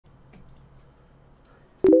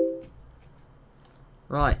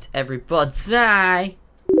Right, everybody.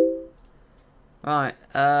 Right,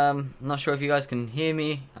 not sure if you guys can hear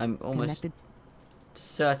me. I'm almost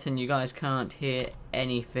certain you guys can't hear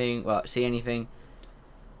anything, well, see anything.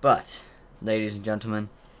 But, ladies and gentlemen,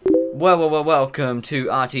 welcome to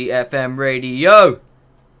RTFM Radio.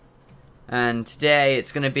 And today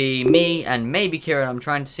it's going to be me and maybe Kieran. I'm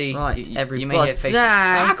trying to see. Right, everybody. You may hear Facebook.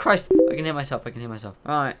 Ah, Christ! I can hear myself.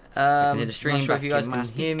 Right. I can hear the stream. Not sure if you guys can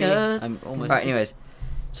hear me. I'm almost. Right. Anyways,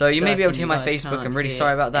 so you may be able to hear my Facebook. I'm really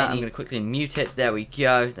sorry about that. I'm going to quickly mute it. There we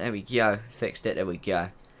go. Fixed it. There we go.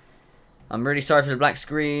 I'm really sorry for the black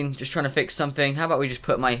screen. Just trying to fix something. How about we just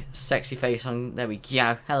put my sexy face on? There we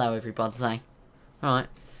go. Hello, everybody. All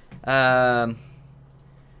right.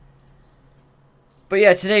 But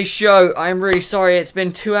yeah, today's show, I'm really sorry, it's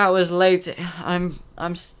been 2 hours late.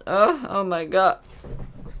 Oh my god.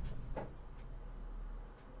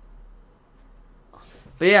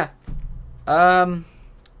 But yeah,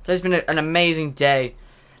 today's been an amazing day.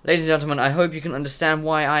 Ladies and gentlemen, I hope you can understand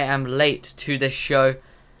why I am late to this show.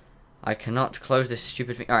 I cannot close this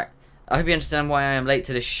stupid thing. Alright, I hope you understand why I am late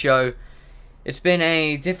to this show. It's been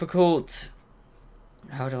a difficult...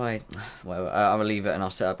 How do I... Well, I'll leave it and I'll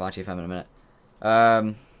set up RTFM in a minute.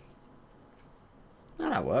 Oh,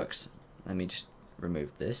 that works. Let me just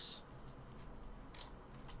remove this.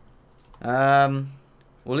 We'll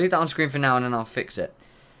leave that on screen for now and then I'll fix it.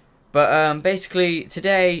 But basically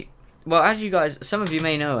today, well, as you guys, some of you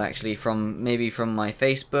may know actually from maybe from my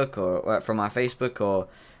Facebook or from our Facebook or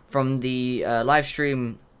from the live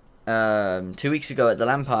stream 2 weeks ago at the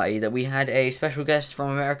LAN party that we had a special guest from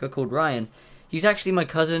America called Ryan. He's actually my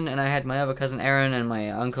cousin, and I had my other cousin Aaron and my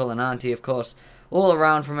uncle and auntie, of course, all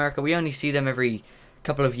around from America. We only see them every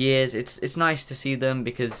couple of years. It's nice to see them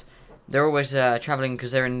because they're always traveling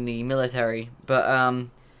because they're in the military. But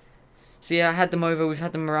so yeah, I had them over. We've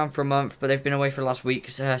had them around for a month, but they've been away for the last week,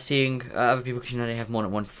 seeing other people because you know they have more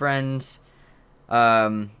than one friends,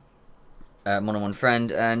 more than one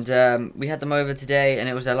friend, and we had them over today, and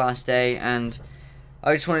it was their last day, and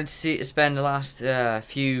I just wanted to spend the last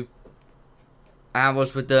few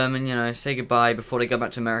hours with them and, you know, say goodbye before they go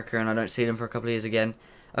back to America and I don't see them for a couple of years again.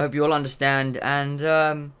 I hope you all understand, and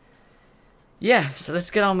yeah, so let's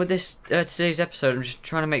get on with this today's episode. I'm just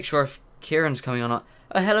trying to make sure if Kieran's coming or not.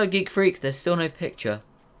 Hello, Geek Freak, there's still no picture.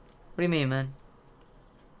 What do you mean, man?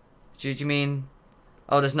 Do you mean...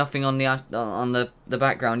 Oh, there's nothing on the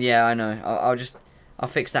background. Yeah, I know. I'll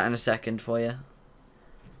fix that in a second for you.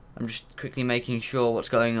 I'm just quickly making sure what's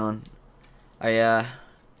going on.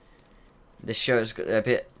 This show's a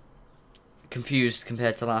bit confused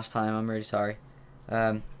compared to last time. I'm really sorry.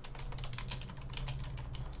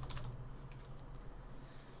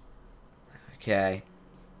 Okay.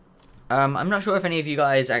 I'm not sure if any of you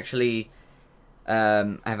guys actually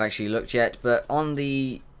have actually looked yet, but on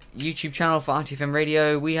the YouTube channel for RTFM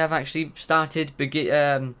Radio, we have actually started we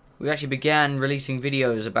actually began releasing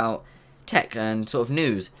videos about tech and sort of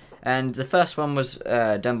news. And the first one was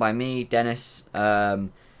done by me, Dennis.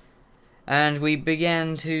 And we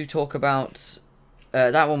began to talk about,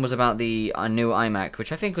 that one was about the new iMac,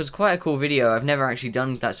 which I think was quite a cool video. I've never actually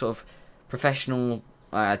done that sort of professional,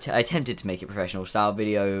 I attempted to make it professional style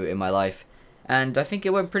video in my life. And I think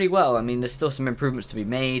it went pretty well. I mean, there's still some improvements to be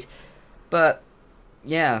made. But,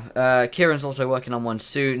 yeah, Kieran's also working on one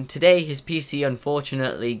soon. Today, his PC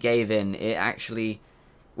unfortunately gave in. It actually,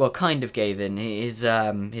 well, kind of gave in. His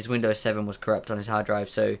Windows 7 was corrupt on his hard drive,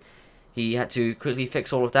 so... He had to quickly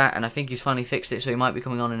fix all of that, and I think he's finally fixed it, so he might be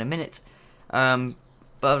coming on in a minute. But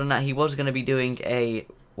other than that, he was going to be doing a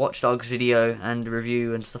Watch Dogs video and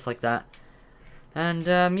review and stuff like that. And,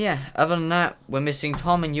 yeah, other than that, we're missing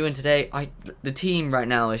Tom and Ewan today. The team right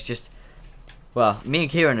now is just... Well, me and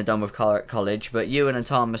Kieran are done with college, but Ewan and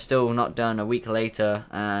Tom are still not done a week later,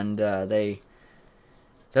 and they're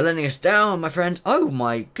letting us down, my friend. Oh,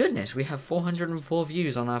 my goodness, we have 404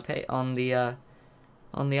 views on our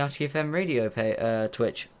on the RTFM Radio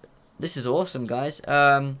Twitch. This is awesome, guys.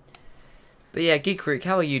 But yeah, Geek Freak,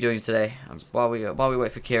 how are you doing today? While we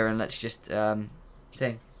wait for Kieran, let's just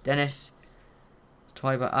thing. Dennis,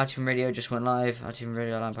 RTFM Radio just went live. RTFM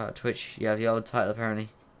Radio live on Twitch. You have the old title apparently.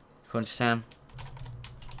 According to Sam.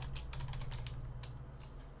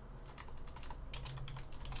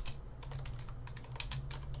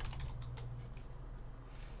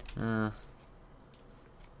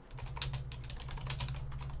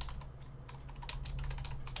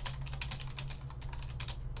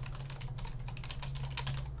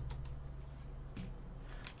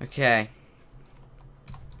 Okay.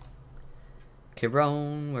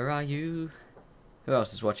 Kieran, where are you? Who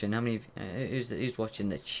else is watching? How many? Who's watching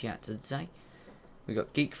the chat today? We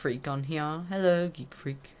got Geek Freak on here. Hello, Geek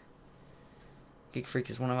Freak. Geek Freak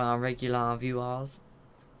is one of our regular viewers.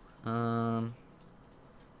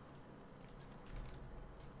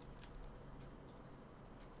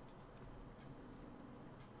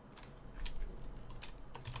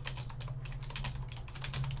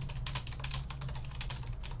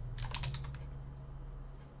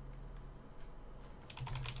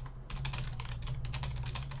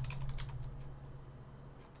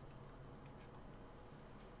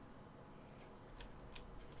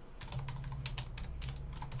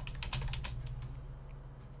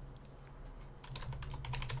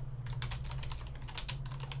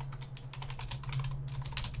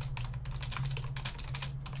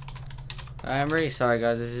 I'm really sorry,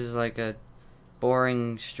 guys. This is like a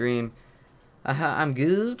boring stream. I'm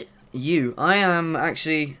good. I am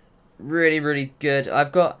actually really good. I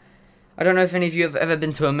don't know if any of you have ever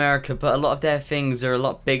been to America, but a lot of their things are a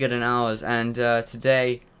lot bigger than ours. And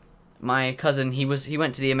today, my cousin, he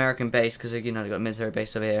went to the American base because, you know, they got a military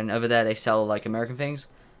base over here, and over there they sell like American things.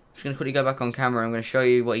 I'm just gonna quickly go back on camera. I'm gonna show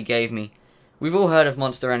you what he gave me. We've all heard of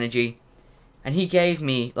Monster Energy, and he gave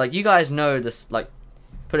me, like, you guys know this, like.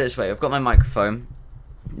 Put it this way, I've got my microphone.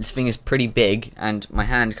 This thing is pretty big, and my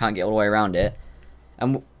hand can't get all the way around it.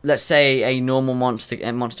 And let's say a normal Monster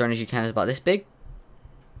Energy can is about this big.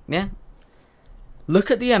 Yeah. Look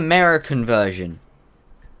at the American version.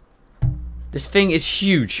 This thing is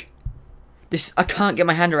huge. I can't get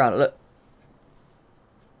my hand around it. Look.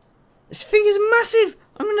 This thing is massive.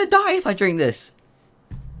 I'm gonna die if I drink this.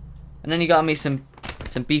 And then he got me some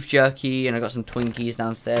beef jerky, and I got some Twinkies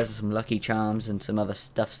downstairs, and some Lucky Charms, and some other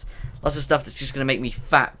stuffs. Lots of stuff that's just gonna make me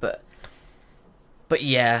fat, but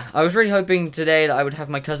yeah, I was really hoping today that I would have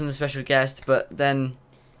my cousin as a special guest, but then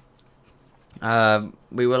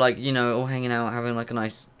we were like, you know, all hanging out, having like a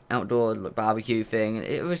nice outdoor barbecue thing, and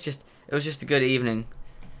it was just a good evening.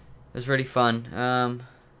 It was really fun.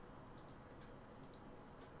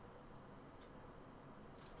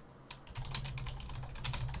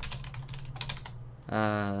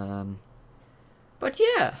 But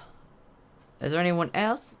yeah, is there anyone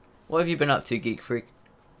else? What have you been up to, Geek Freak?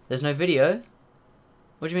 There's no video?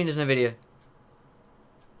 What do you mean there's no video?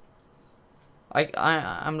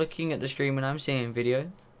 I'm looking at the stream and I'm seeing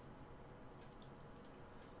video.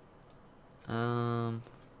 I'm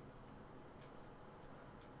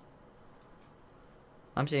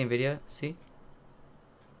seeing video, see?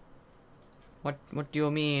 What do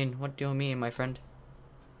you mean? What do you mean, my friend?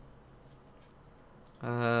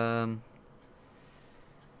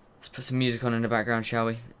 Let's put some music on in the background, shall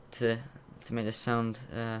we? To make this sound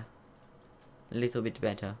a little bit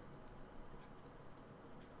better.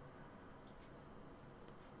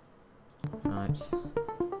 Right.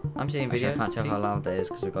 I'm seeing video. Actually, I can't tell how loud that is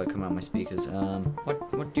because I've got it coming out of my speakers.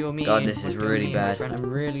 What do you mean? God, this is really bad. I'm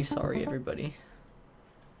really sorry, everybody.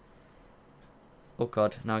 Oh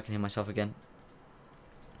God, now I can hear myself again.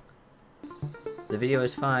 The video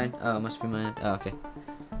is fine. Oh, it must be mine. Oh, okay.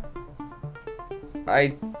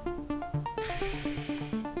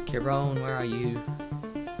 Kieran, where are you?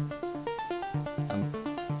 I'm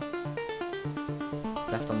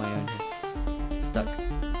left on my own here. Stuck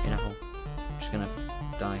in a hole. I'm just gonna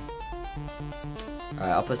die. Alright,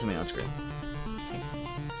 I'll put something on screen.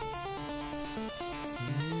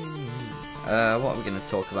 What are we gonna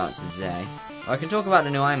talk about today? I can talk about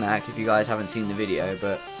the new iMac if you guys haven't seen the video,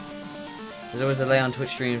 but there's always a delay on Twitch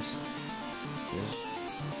streams.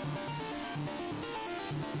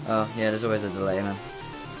 Oh, yeah, there's always a delay, man.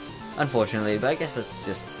 Unfortunately, but I guess that's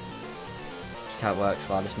just how it works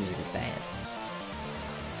while this music is bad.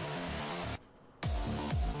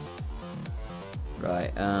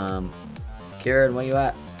 Right, Kieran, where you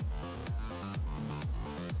at?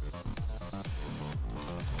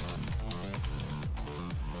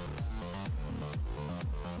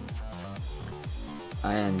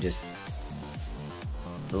 I am just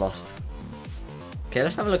lost. Okay,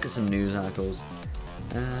 let's have a look at some news articles.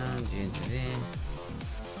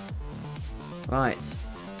 Right. Let's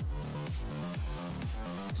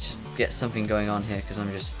just get something going on here because I'm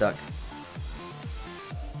just stuck.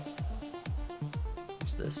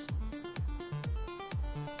 What's this?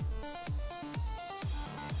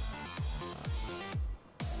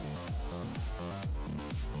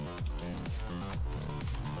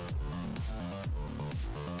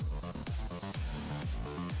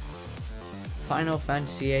 Final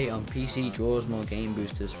Fantasy VIII on PC draws more game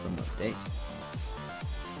boosters from update.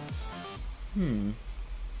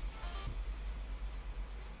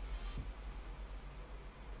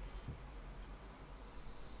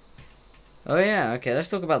 Oh yeah, okay, let's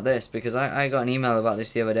talk about this because I got an email about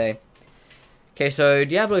this the other day. Okay, so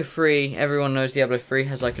Diablo 3, everyone knows Diablo 3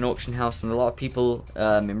 has like an auction house, and a lot of people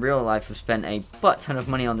in real life have spent a butt ton of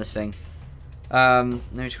money on this thing. Let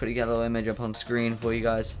me just quickly get a little image up on screen for you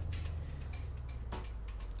guys.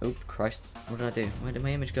 Oh, Christ. What did I do? Where did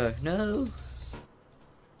my image go? No!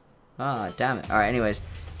 Ah, damn it. Alright, anyways.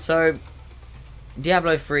 So,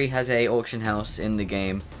 Diablo 3 has a auction house in the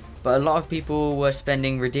game, but a lot of people were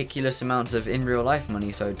spending ridiculous amounts of in real life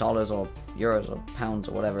money, so dollars or euros or pounds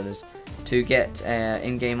or whatever it is, to get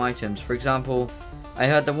in-game items. For example, I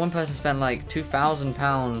heard that one person spent like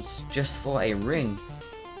 £2,000 just for a ring.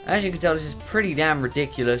 As you can tell, this is pretty damn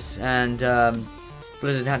ridiculous, and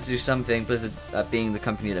Blizzard had to do something. Blizzard, being the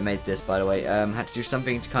company that made this, by the way, had to do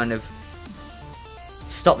something to kind of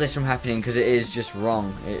stop this from happening, because it is just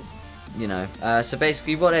wrong. So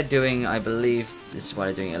basically what they're doing, I believe, this is what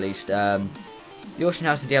they're doing at least, the auction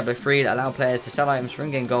house in Diablo 3 that allow players to sell items for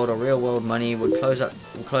in-game gold or real-world money will close up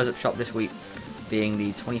shop this week, being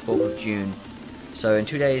the 24th of June. So in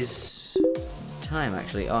 2 days' time,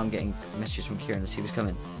 actually. Oh, I'm getting messages from Kieran. Let's see who's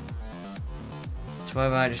coming.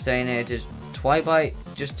 Twilight just donated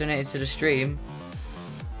to the stream.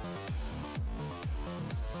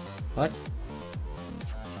 What?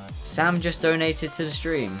 Sam just donated to the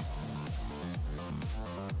stream.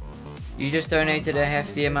 You just donated a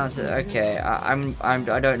hefty amount of... Okay,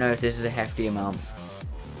 I don't know if this is a hefty amount.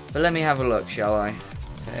 But let me have a look, shall I?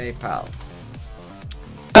 PayPal.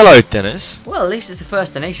 Hello, Dennis. Well, at least it's the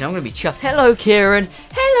first donation. I'm going to be chuffed. Hello, Kieran.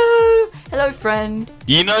 Hello. Hello, friend.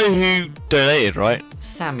 You know who donated, right?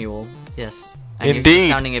 Samuel. Yes. And Indeed. You're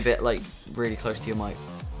sounding a bit, like, really close to your mic.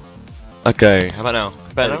 Okay, how about now?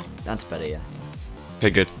 Better now? That's better, yeah.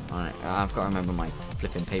 Okay, good. Alright, I've got to remember my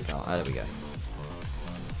flipping PayPal. Oh, there we go.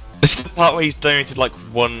 This is the part where he's donated like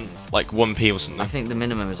 1p or something. I think the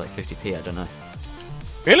minimum is like 50p, I don't know.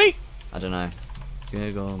 Really? I don't know.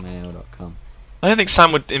 Googlemail.com. I don't think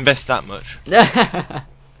Sam would invest that much.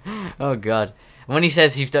 Oh god. When he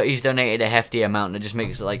says he's donated a hefty amount, it just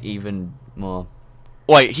makes it like even more.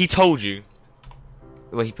 Wait, he told you?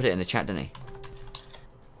 Well, he put it in the chat, didn't he?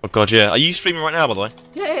 Oh god, yeah. Are you streaming right now, by the way?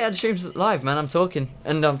 Yeah, the stream's live, man. I'm talking.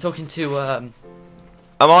 And I'm talking to, Am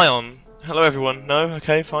I on? Hello, everyone. No?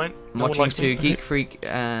 Okay, fine. I'm watching to Geek Freak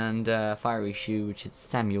and Fiery Shoe, which is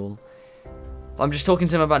Samuel. I'm just talking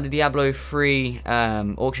to him about the Diablo 3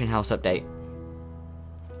 auction house update.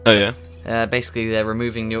 Oh, yeah? Basically, they're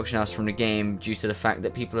removing the auction house from the game due to the fact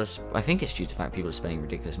that people are... I think it's due to the fact people are spending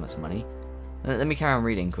ridiculous amounts of money. Let me carry on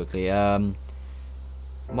reading quickly.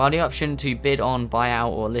 While the option to bid on, buy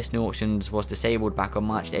out, or list new auctions was disabled back on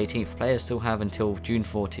March 18th, players still have until June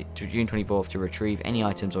 24th to retrieve any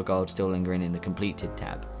items or gold still lingering in the completed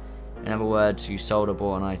tab. In other words, you sold or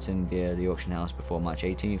bought an item via the auction house before March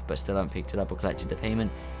 18th, but still haven't picked it up or collected the payment.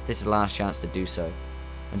 This is the last chance to do so.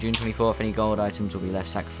 On June 24th, any gold items will be left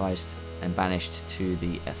sacrificed and banished to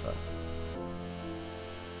the Ether.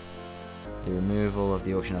 The removal of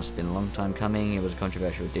the auction house has been a long time coming. It was a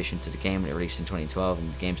controversial addition to the game when it released in 2012,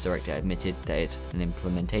 and the game's director admitted that its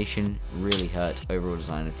implementation really hurt overall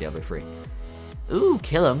design of Diablo 3. Ooh,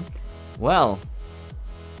 kill him. Well,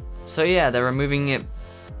 so yeah, they're removing it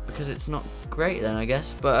because it's not great then, I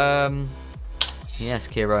guess. But yes,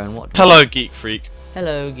 Kiro, and what? Hello, Geek Freak.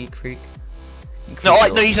 Hello, Geek Freak. No,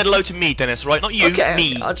 he said hello to me, Dennis, right? Not you, okay,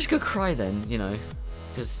 me. I'll just go cry then, you know,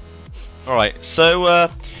 because... Alright, so,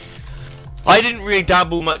 I didn't really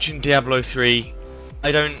dabble much in Diablo 3.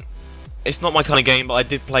 It's not my kind of game, but I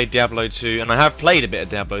did play Diablo 2, and I have played a bit of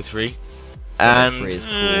Diablo 3. And 3 is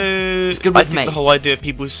cool. It's good with I think the whole idea of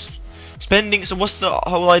people spending... So what's the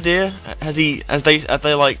whole idea? Have they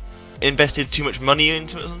like, invested too much money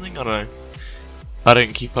into it or something? I don't know. I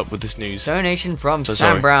don't keep up with this news. Donation from So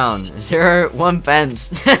Sam sorry. Brown, 1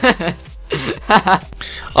 pence. I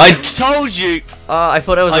told you! Oh, I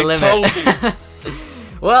thought it was a limit. Told you.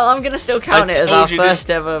 Well, I'm gonna still count I it as told our you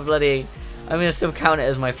first ever bloody... I'm gonna still count it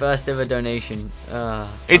as my first ever donation.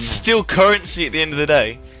 It's still currency at the end of the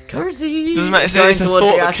day. Currency! Doesn't matter, Going it's the towards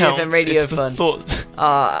thought the that RTFM counts. Radio It's the fund. thought.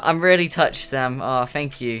 I'm really touched, Sam.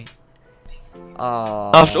 Thank you.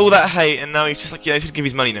 After all that hate, and now he's just like, yeah, he's gonna give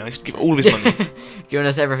his money now. He's gonna give all of his money. Giving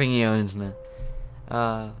us everything he owns, man.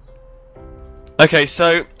 Okay,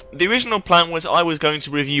 so the original plan was I was going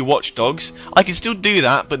to review Watch Dogs. I can still do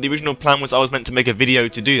that, but the original plan was I was meant to make a video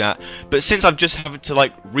to do that. But since I've just had to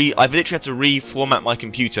like I've literally had to reformat my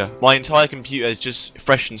computer. My entire computer is just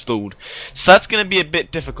fresh installed, so that's going to be a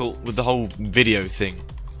bit difficult with the whole video thing.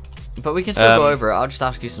 But we can still go over it. I'll just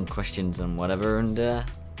ask you some questions and whatever, and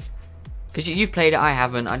because you've played it, I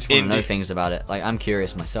haven't. I just want to know things about it. Like, I'm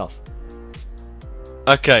curious myself.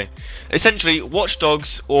 Okay. Essentially, Watch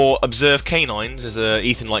Dogs, or Observe Canines, as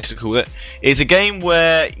Ethan likes to call it, is a game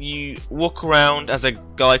where you walk around as a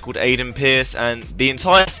guy called Aidan Pierce, and the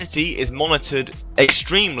entire city is monitored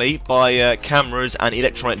extremely by cameras and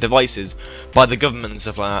electronic devices by the government and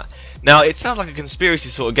stuff like that. Now, it sounds like a conspiracy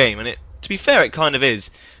sort of game, and to be fair, it kind of is,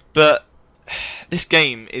 but this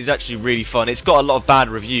game is actually really fun. It's got a lot of bad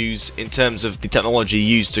reviews in terms of the technology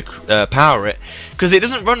used to power it, because it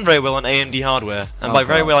doesn't run very well on AMD hardware, and by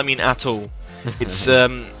very well I mean at all. It's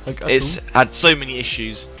it's had so many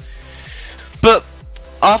issues. But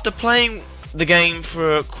after playing the game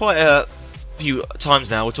for quite a few times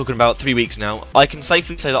now, we're talking about 3 weeks now, I can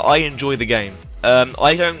safely say that I enjoy the game.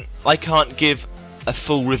 I can't give a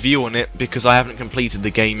full review on it because I haven't completed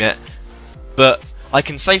the game yet, but I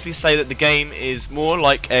can safely say that the game is more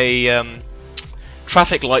like a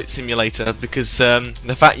traffic light simulator, because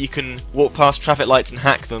the fact you can walk past traffic lights and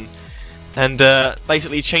hack them, and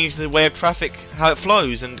basically change the way of traffic, how it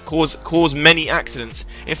flows, and cause many accidents.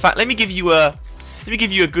 In fact, let me give you a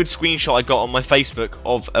good screenshot I got on my Facebook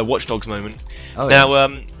of a Watch Dogs moment. Oh, now,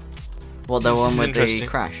 yeah. What, the one with the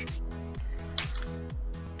crash?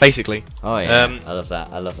 Basically. Oh yeah, I love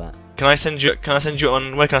that. I love that. Can I send you it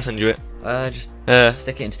on? Where can I send you it? Just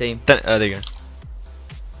stick it in Steam. There you go.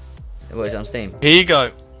 What is it on Steam? Here you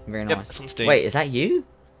go. Very Yep, nice. it's on Steam. Wait, is that you?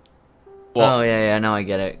 What? Oh yeah, now I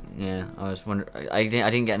get it. Yeah, I was wondering. I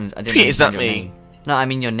didn't get. I didn't. Is that your me? Name. No, I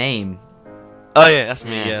mean your name. Oh yeah, that's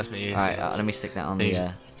me. Yeah, that's me. All right, let me stick that on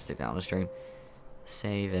the stream.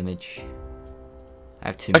 Save image. I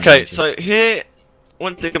have 2 minutes. Okay, so here,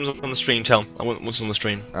 once it comes up on the stream, tell I want what's on the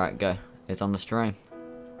stream. Right, go. It's on the stream.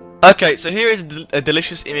 Okay, so here is a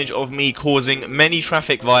delicious image of me causing many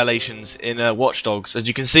traffic violations in Watch Dogs. As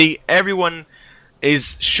you can see, everyone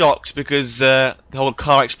is shocked because the whole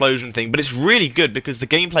car explosion thing, but it's really good because the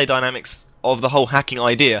gameplay dynamics of the whole hacking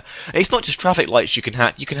idea. It's not just traffic lights you can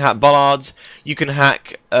hack. You can hack bollards, you can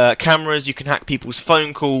hack cameras, you can hack people's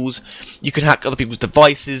phone calls, you can hack other people's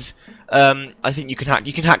devices. I think you can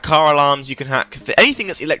hack car alarms, you can hack anything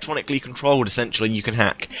that's electronically controlled. Essentially, you can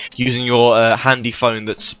hack using your handy phone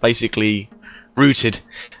that's basically rooted,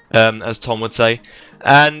 as Tom would say.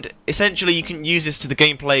 And essentially, you can use this to the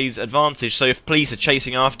gameplay's advantage. So if police are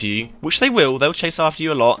chasing after you, which they will, they'll chase after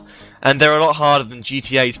you a lot, and they're a lot harder than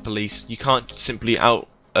GTA's police. You can't simply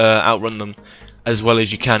outrun them as well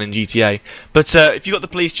as you can in GTA. But if you got the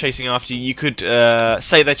police chasing after you, you could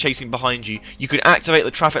say they're chasing behind you. You could activate the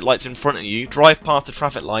traffic lights in front of you, drive past the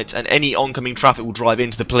traffic lights, and any oncoming traffic will drive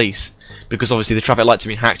into the police, because obviously the traffic lights have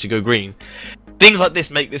been hacked to go green. Things like this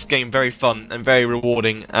make this game very fun and very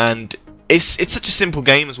rewarding, and it's such a simple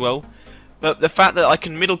game as well. But the fact that I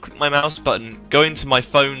can middle click my mouse button, go into my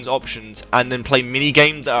phone's options, and then play mini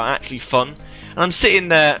games that are actually fun, and I'm sitting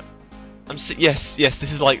there. Yes,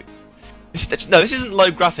 this is like. No, this isn't low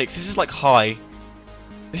graphics. This is like high.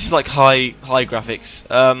 This is like high graphics.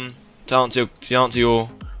 To answer your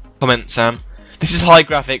comment, Sam, this is high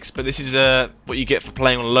graphics, but this is what you get for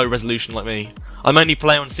playing on a low resolution like me. I'm only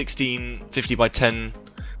playing on 1650 by 10.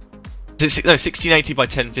 No, 1680 by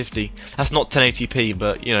 1050. That's not 1080p,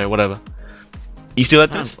 but you know, whatever. You still there?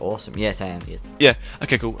 That's awesome. Yes, I am. Yes. Yeah.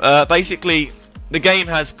 Okay. Cool. Basically, the game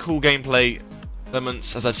has cool gameplay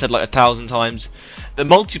elements, as I've said like 1,000 times. The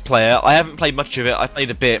multiplayer, I haven't played much of it. I played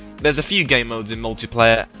a bit. There's a few game modes in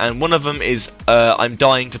multiplayer, and one of them is I'm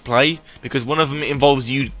dying to play, because one of them involves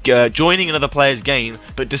you joining another player's game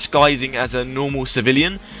but disguising as a normal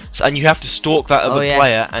civilian, and you have to stalk that other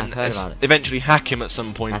player and eventually hack him at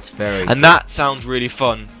some point. That's very cool. That sounds really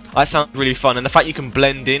fun. That sounds really fun, and the fact you can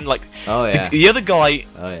blend in, like, the other guy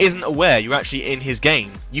isn't aware you're actually in his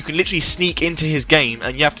game. You can literally sneak into his game,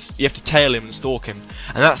 and you have to tail him and stalk him,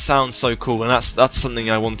 and that sounds so cool. And that's something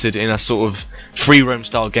I wanted in a sort of free roam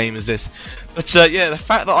style game as this. But yeah, the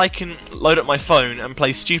fact that I can load up my phone and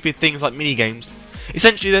play stupid things like mini games.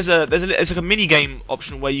 Essentially, there's like a mini game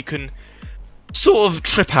option where you can sort of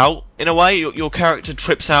trip out in a way. Your character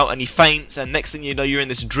trips out and he faints, and next thing you know, you're in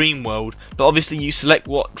this dream world. But obviously you select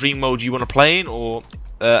what dream world you want to play in, or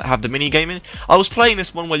have the mini game in. I was playing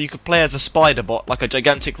this one where you could play as a spider bot, like a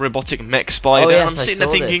gigantic robotic mech spider. Yes, and I'm sitting there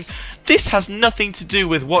thinking, this has nothing to do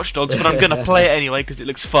with Watch Dogs, but I'm gonna play it anyway because it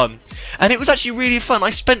looks fun. And it was actually really fun.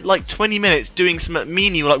 I spent like 20 minutes doing some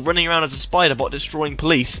menial, like running around as a spider bot destroying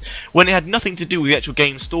police, when it had nothing to do with the actual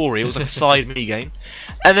game story. It was like a side mini game.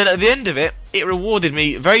 And then at the end of it, it rewarded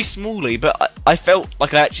me very smallly, but I felt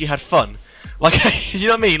like I actually had fun. Like, you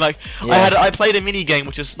know what I mean? Like, yeah. I played a mini game,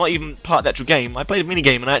 which is not even part of the actual game. I played a mini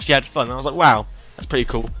game and I actually had fun. And I was like, wow, that's pretty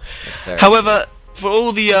cool. However, for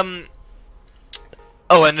all the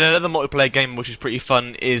Oh, and another multiplayer game which is pretty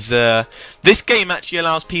fun is this game actually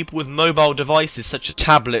allows people with mobile devices such as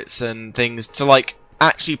tablets and things to like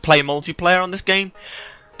actually play multiplayer on this game.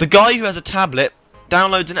 The guy who has a tablet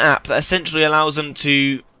downloads an app that essentially allows them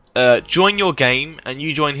to join your game and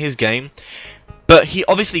you join his game. But he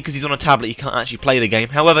obviously, because he's on a tablet, he can't actually play the game.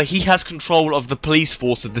 However, he has control of the police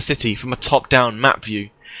force of the city from a top-down map view.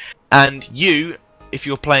 And you, if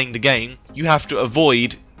you're playing the game, you have to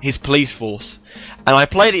avoid his police force. And I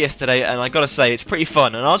played it yesterday, and I gotta say, it's pretty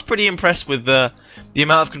fun. And I was pretty impressed with the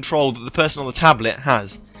amount of control that the person on the tablet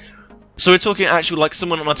has. So we're talking actually like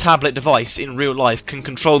someone on a tablet device in real life can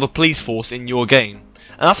control the police force in your game.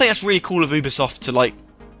 And I think that's really cool of Ubisoft to like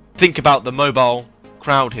think about the mobile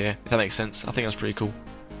crowd here, if that makes sense. I think that's pretty cool.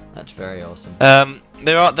 That's very awesome.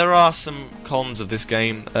 There are some cons of this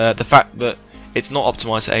game. The fact that it's not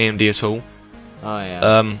optimized for AMD at all. Oh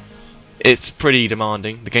yeah. It's pretty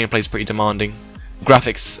demanding. The gameplay is pretty demanding.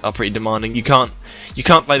 Graphics are pretty demanding. You can't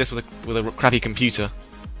play this with a crappy computer.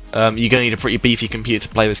 You're gonna need a pretty beefy computer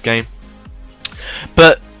to play this game.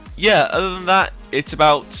 But yeah, other than that, it's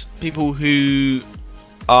about people who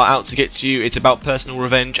are out to get you. It's about personal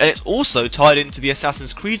revenge, and it's also tied into the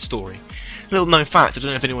Assassin's Creed story. Little known fact, I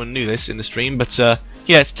don't know if anyone knew this in the stream, but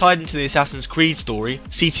yeah, it's tied into the Assassin's Creed story.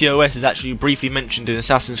 CTOS is actually briefly mentioned in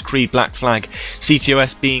Assassin's Creed Black Flag,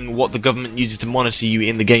 CTOS being what the government uses to monitor you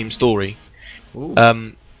in the game story. Ooh.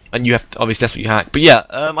 And you have to, obviously that's what you hack. But yeah,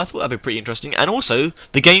 I thought that'd be pretty interesting. And also,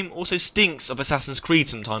 the game also stinks of Assassin's Creed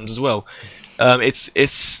sometimes as well.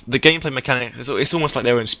 It's the gameplay mechanics. It's almost like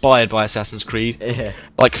they were inspired by Assassin's Creed. Yeah.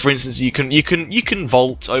 Like for instance, you can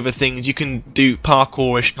vault over things. You can do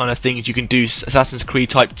parkourish kind of things. You can do Assassin's Creed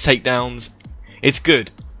type takedowns. It's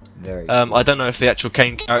good. Very. I don't know if the actual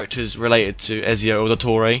game character's related to Ezio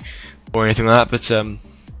Auditore or anything like that, but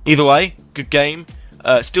either way, good game.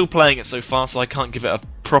 Still playing it so far, so I can't give it a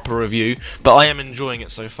proper review, but I am enjoying it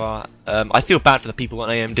so far. I feel bad for the people on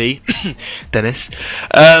AMD, Dennis.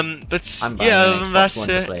 But I'm buying yeah, an other than Xbox that, One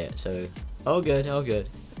to play it, so all good, all good.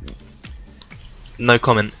 no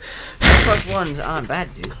comment. Xbox Ones aren't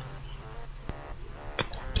bad, dude.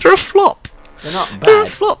 They're a flop. They're not bad. They're a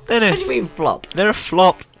flop, Dennis. What do you mean flop? They're a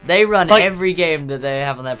flop. They run Like- every game that they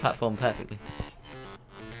have on their platform perfectly.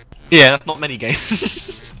 Yeah, that's not many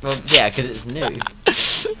games. Well, yeah, because it's new.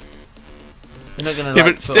 They're not gonna Yeah,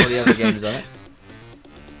 like but put all the other games on it.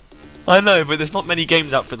 I know, but there's not many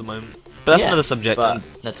games out for the moment. But that's Yeah, another subject. But and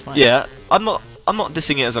that's fine. yeah, I'm not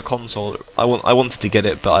dissing it as a console. I wanted to get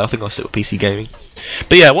it, but I think I'll stick with PC gaming.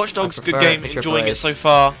 But yeah, Watch Dogs, good prefer game, it to enjoying AAA. it so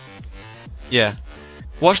far. Yeah.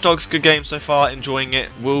 Watch Dogs, good game so far, enjoying it.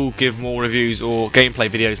 We'll give more reviews or gameplay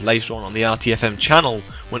videos later on the RTFM channel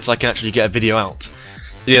once I can actually get a video out. So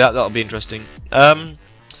yeah, that'll be interesting. And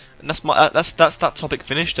that's that topic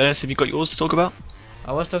finished. Dennis, have you got yours to talk about?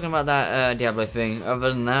 I was talking about that Diablo thing.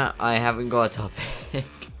 Other than that, I haven't got a topic.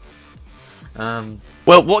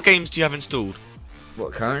 Well, what games do you have installed?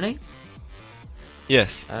 What currently?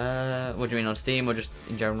 Yes, What do you mean, on Steam or just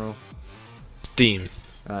in general? Steam.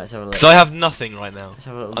 Right, let's have a look. Because I have nothing right now. Let's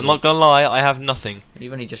have a little I'm look. not gonna lie, I have nothing.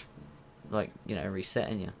 You've only just, like, you know,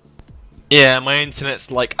 resetting you. Yeah, my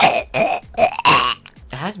internet's like. It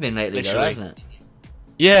has been lately, though, Literally. hasn't it?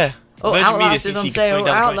 Yeah. Oh, Virgin Media Outlast seems is to on be sale. going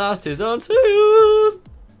down the drain. Outlast is on sale.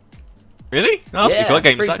 Really? Oh, Yeah, that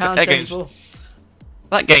game's £3.74.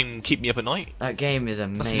 that game keep me up at night. That game is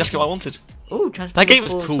amazing. That's exactly what I wanted. Oh, That game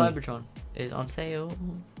is Transporter cool. Cybertron is on sale.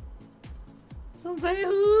 It's on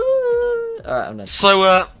sale. Alright, I'm done. So,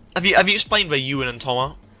 have you explained where Ewan and Tom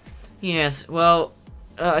are? Yes, well,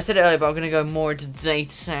 I said it earlier, but I'm going to go more into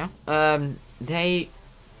data.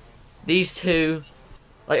 These two,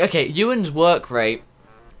 like, okay, Ewan's work rate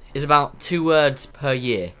is about 2 words per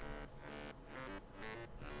year.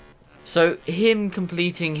 So, him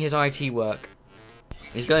completing his IT work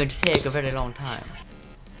is going to take a very long time.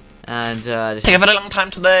 And, this Take a very long time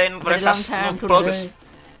today and very very long fast time progress. today.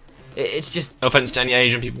 It's just, No offense to any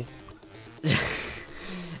Asian people.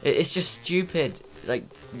 it's just stupid. Like,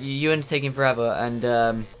 Ewan's taking forever, and,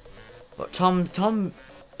 but Tom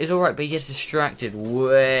is alright, but he gets distracted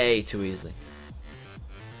way too easily.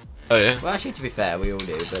 Oh yeah. Well, actually, to be fair, we all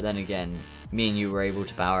do, but then again, me and you were able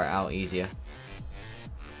to power it out easier.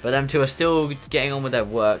 But them two are still getting on with their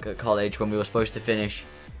work at college when we were supposed to finish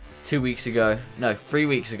 2 weeks ago. No, 3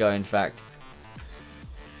 weeks ago, in fact.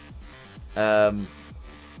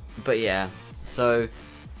 But yeah, so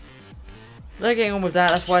they're getting on with that.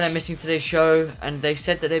 That's why they're missing today's show, and they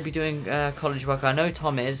said that they'd be doing college work. I know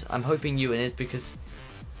Tom is. I'm hoping Ewan is, because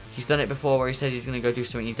he's done it before where he says he's going to go do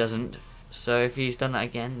something he doesn't. So if he's done that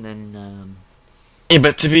again, then Yeah,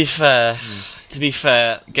 but to be fair,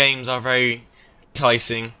 games are very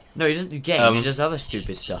enticing. No, he doesn't do games. He does other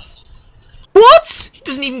stupid stuff. What? He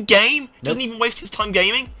doesn't even game? Nope. Doesn't even waste his time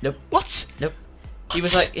gaming? Nope. What? Nope. He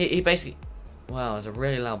was like, he basically. Wow, there's a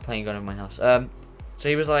really loud plane going in my house. So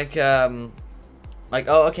he was like, oh,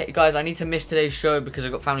 okay, guys, I need to miss today's show because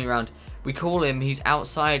I've got family around. We call him. He's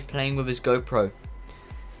outside playing with his GoPro.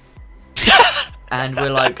 And we're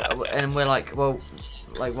like, well,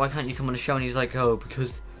 like, why can't you come on the show? And he's like, oh,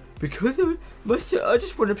 because I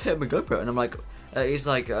just want to play on my GoPro. And I'm like, he's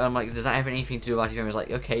like, does that have anything to do with RTFM? He's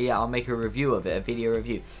like, okay, yeah, I'll make a review of it, a video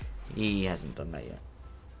review. He hasn't done that yet.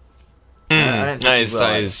 I don't think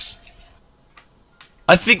that is.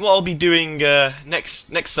 I think what I'll be doing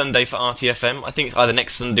next Sunday for RTFM, I think it's either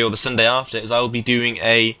next Sunday or the Sunday after, is I'll be doing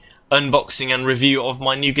a unboxing and review of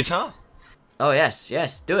my new guitar. Oh yes,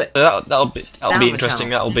 do it. So that'll be interesting.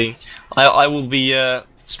 That'll be. I will be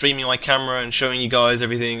streaming my camera and showing you guys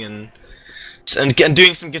everything and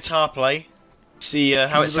doing some guitar play. See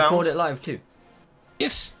how it sounds. Record it live too.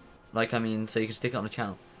 Yes. Like, I mean, so you can stick it on the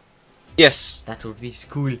channel. Yes. That would be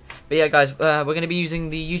cool. But yeah, guys, we're going to be using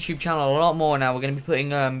the YouTube channel a lot more now. We're going to be putting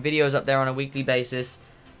videos up there on a weekly basis.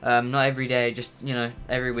 Not every day, just, you know,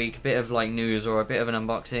 every week. A bit of, like, news or a bit of an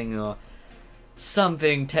unboxing or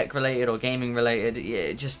something tech-related or gaming-related.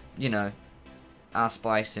 Yeah, just, you know, our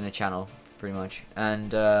spice in a channel, pretty much.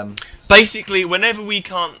 And, basically, whenever we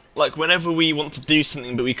want to do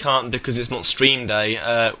something but we can't because it's not stream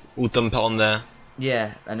day, we'll dump it on there.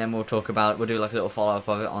 Yeah, and then we'll do like a little follow-up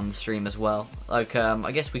of it on the stream as well. Like,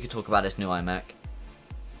 I guess we could talk about this new iMac.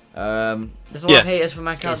 There's a lot of haters for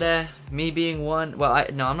Mac out there. Me being one. Well,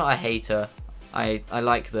 no, I'm not a hater. I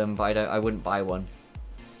like them, but I wouldn't buy one.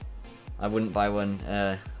 I wouldn't buy one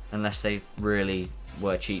unless they really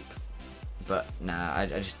were cheap. But nah, I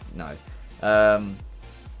just no. And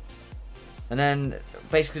then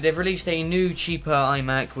basically they've released a new, cheaper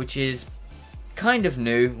iMac, which is kind of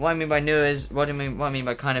new. What I mean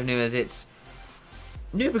by kind of new is it's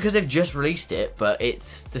new because they've just released it, but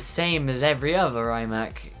it's the same as every other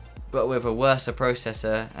iMac, but with a worse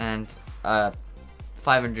processor and a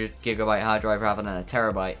 500GB hard drive rather than a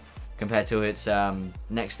terabyte, compared to its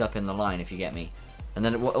next up in the line, if you get me. And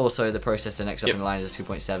then also the processor next up in the line is a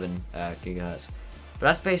 2.7 gigahertz. But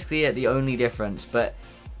that's basically it, the only difference. But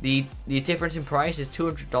the difference in price is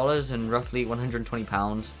 $200 and roughly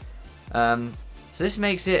 £120. So this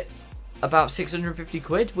makes it about 650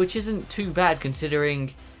 quid, which isn't too bad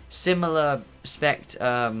considering similar spec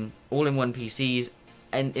all-in-one PCs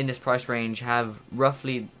and in this price range have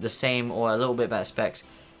roughly the same or a little bit better specs.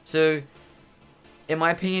 So in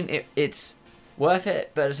my opinion, it's worth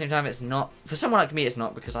it, but at the same time it's not. For someone like me, it's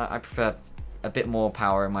not, because I prefer a bit more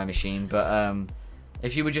power in my machine. But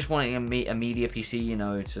if you were just wanting a media PC, you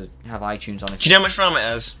know, to have iTunes on it. Do you know how much RAM it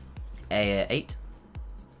has? 8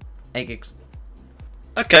 gigs.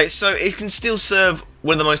 Okay, so it can still serve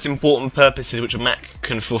one of the most important purposes which a Mac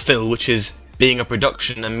can fulfill, which is being a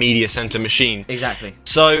production and media center machine. Exactly.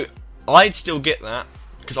 So I'd still get that,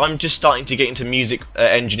 because I'm just starting to get into music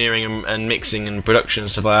engineering and mixing and production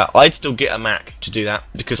and stuff like that. I'd still get a Mac to do that,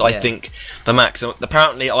 because I think the Mac. So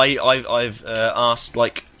apparently, I've asked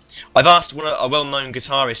a well-known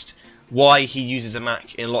guitarist why he uses a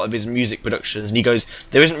Mac in a lot of his music productions, and he goes,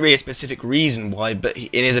 there isn't really a specific reason why, but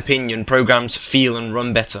in his opinion, programs feel and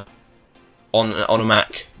run better on a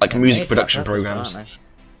Mac, like music production programs.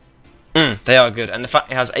 They are good, and the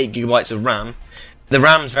fact it has 8 GB of RAM, the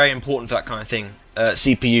RAM's very important for that kind of thing.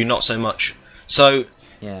 CPU, not so much. So,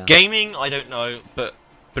 gaming, I don't know, but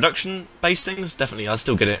production-based things, definitely, I'd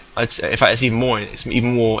still get it. I'd say, in fact, it's even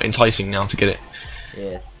more enticing now to get it.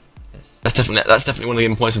 Yes. That's definitely one of the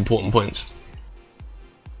most important points.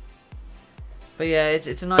 But yeah, it's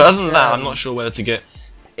a nice. But other than that, I'm not sure whether to get.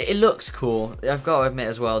 It looks cool. I've got to admit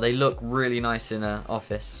as well, they look really nice in an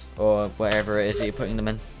office or wherever it is that you're putting them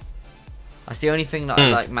in. That's the only thing that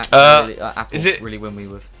I like Mac Apple really win me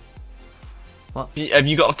with. What? Have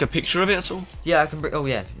you got like a picture of it at all? Yeah, I can bring. Oh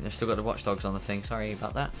yeah, I've still got the Watch Dogs on the thing. Sorry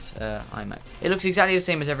about that. iMac. It looks exactly the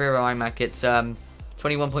same as every other iMac. It's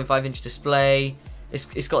 21.5-inch display.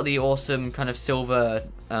 It's got the awesome kind of silver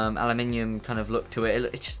aluminium kind of look to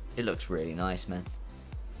it. It looks really nice, man.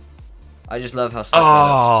 I just love how.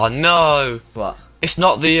 Oh no! What? It's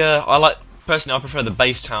not the. Personally, I prefer the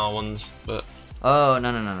base tower ones, but. Oh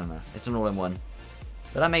no! It's an all-in-one.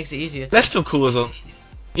 But that makes it easier. They're still cool as well.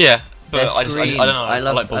 Yeah, but I don't know. I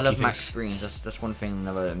love like Mac screens. That's one thing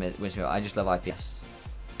that I just love IPS.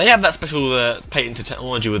 They have that special patented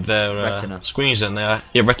technology with their Retina screens in there.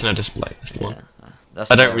 Yeah, Retina display. That's the one. That's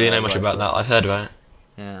I don't really know much about that. I've heard about it.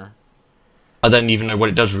 Yeah. I don't even know what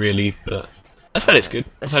it does really, but I've heard it's good.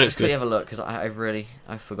 Let's quickly have a look, because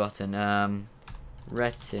I've forgotten.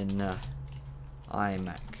 Retina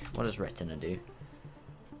iMac. What does Retina do?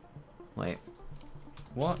 Wait.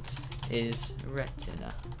 What is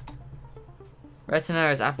Retina? Retina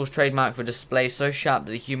is Apple's trademark for display so sharp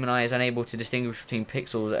that the human eye is unable to distinguish between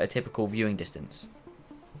pixels at a typical viewing distance.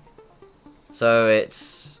 So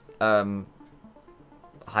it's high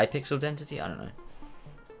pixel density? I don't know.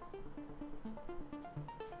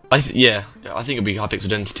 Yeah, I think it'd be high pixel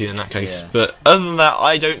density in that case. Yeah. But other than that,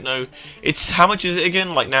 I don't know. It's how much is it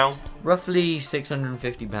again? Like now? Roughly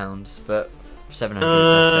 £650, but 700.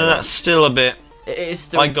 Let's say that. That's still a bit. It is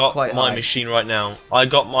still I got quite my high. machine right now. I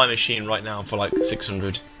got my machine right now for like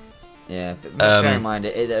 600. Yeah, but bear in mind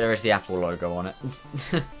there is the Apple logo on it.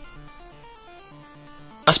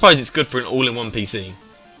 I suppose it's good for an all-in-one PC.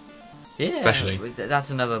 Yeah, Especially. that's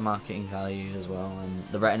another marketing value as well, and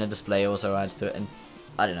the Retina display also adds to it. And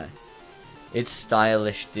I don't know, it's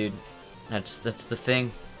stylish, dude. That's the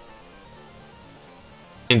thing.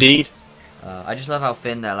 Indeed. I just love how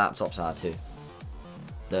thin their laptops are too.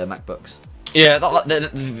 The MacBooks. Yeah,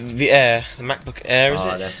 the Air, the MacBook Air, is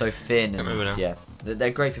it? They're so thin. And, remember now. yeah,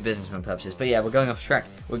 they're great for businessman purposes. But yeah, we're going off track.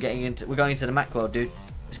 We're going into the Mac world, dude.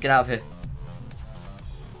 Let's get out of here.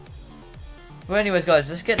 Well, anyways, guys,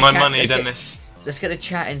 let's get My money, Dennis. Let's get a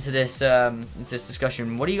chat into this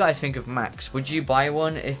discussion. What do you guys think of Macs? Would you buy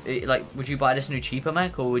one would you buy this new cheaper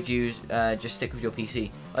Mac, or would you just stick with your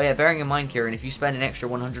PC? Oh yeah, bearing in mind, Kieran, if you spend an extra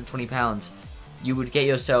 £120, you would get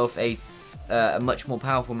yourself a much more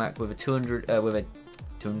powerful Mac with a 2.7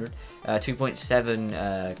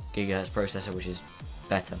 gigahertz processor, which is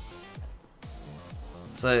better.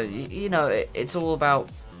 So you know, it's all about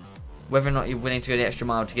whether or not you're willing to go the extra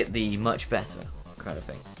mile to get the much better kind of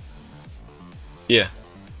thing. Yeah.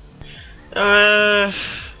 I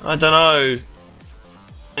don't know.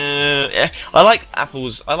 Yeah, I like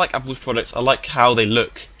Apple's products. I like how they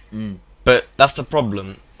look. But that's the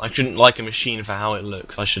problem. I shouldn't like a machine for how it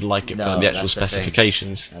looks. I should like it for the actual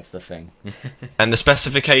specifications. That's the thing. And the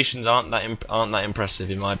specifications aren't that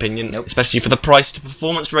impressive in my opinion, Nope. especially for the price to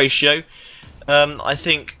performance ratio. I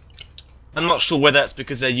think I'm not sure whether that's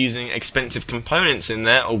because they're using expensive components in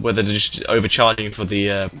there or whether they're just overcharging for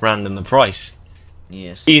the brand and the price.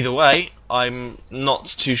 Yes. Either way, I'm not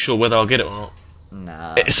too sure whether I'll get it or not.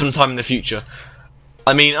 Nah. Sometime in the future.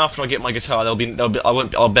 I mean, after I get my guitar, I'll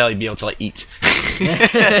barely be able to like eat.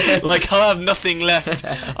 Like I'll have nothing left.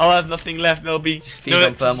 There'll be just feed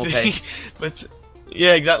on thermal paste. But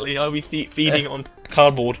yeah, exactly. I'll be feeding on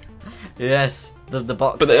cardboard. Yes, the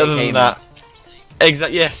box. But that other than that, in.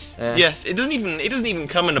 yes. It doesn't even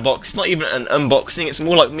come in a box. It's not even an unboxing. It's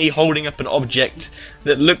more like me holding up an object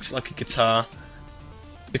that looks like a guitar.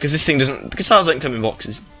 Because this thing doesn't. The guitars don't come in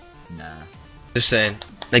boxes. Nah. Just saying,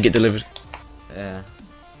 they get delivered. Yeah.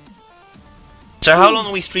 So how long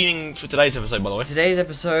are we streaming for today's episode, by the way? Today's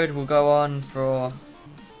episode will go on for.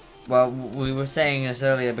 Well, we were saying this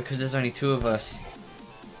earlier because there's only 2 of us.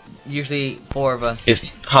 Usually 4 of us. It's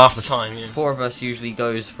half the time, yeah. 4 of us usually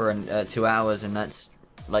goes for 2 hours, and that's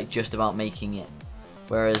like just about making it.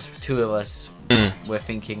 Whereas 2 of us, we're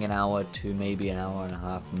thinking an hour to maybe an hour and a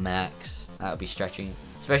half max. That would be stretching it.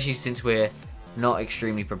 Especially since we're not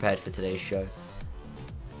extremely prepared for today's show.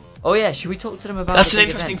 Oh yeah, should we talk to them about That's the an big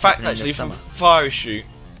interesting event fact happening actually this from summer? Fire Shoot.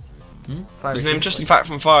 There's an interesting fact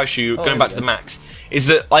from Fire Shoot, going back to the Macs, is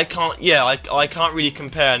that I can't really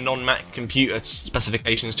compare non-Mac computer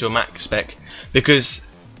specifications to a Mac spec because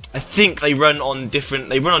I think they run on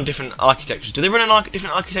different architectures. Do they run on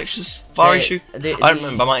different architectures? Fire Shoot? I don't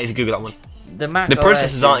remember. I might need to Google that one. The Mac The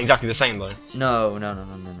processors OS aren't exactly the same though. No.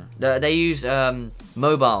 They use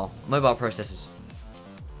mobile processors.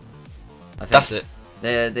 I think. That's it.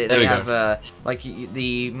 They have like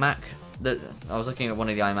the Mac. I was looking at one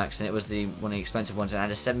of the iMacs and it was one of the expensive ones and it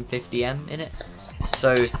had a 750M in it.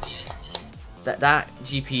 So that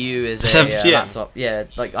GPU is a laptop. Yeah,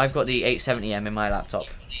 like I've got the 870M in my laptop.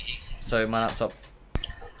 So my laptop.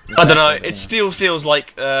 I don't know. It still feels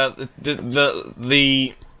like it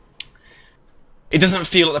doesn't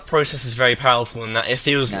feel like the processor is very powerful in that. It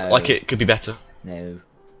feels like it could be better. No.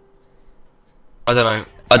 I don't know.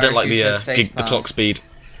 I don't like the clock speed.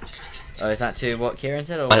 Oh, is that to what Kieran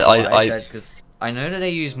said or what I said? Because I know that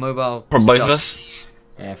they use mobile. Probably both of us.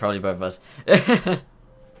 Yeah, probably both of us.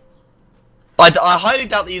 I highly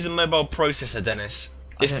doubt they use a mobile processor, Dennis.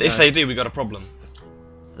 If they do, we got a problem.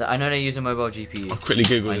 I know they use a mobile GPU. I'll quickly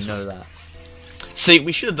Google this. I know that. See,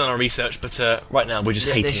 we should have done our research, but right now we're just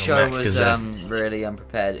hating this show on Mac. was really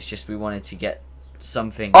unprepared. It's just we wanted to get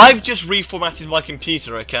something. I've just reformatted my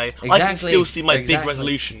computer, okay? Exactly, I can still see my big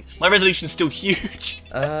resolution. My resolution's still huge.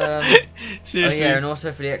 Seriously. Seriously. Oh yeah, and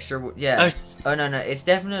also for the extra. Yeah. Oh no, it's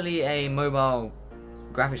definitely a mobile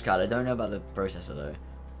graphics card. I don't know about the processor though.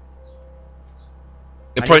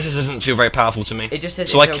 The processor doesn't feel very powerful to me. It just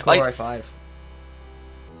says so Intel Core i5.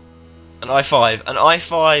 An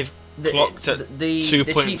i5 clocked at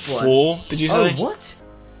 2.4. Did you say? Oh, what?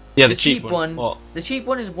 Yeah, the cheap one. What? The cheap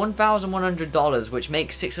one is $1,100, which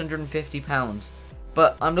makes £650.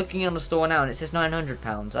 But I'm looking on the store now and it says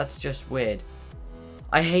 £900. That's just weird.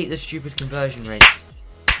 I hate the stupid conversion rates.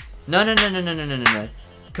 No.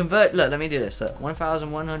 Convert. Look, let me do this. Look,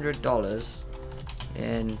 $1,100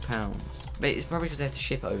 in pounds. But it's probably because they have to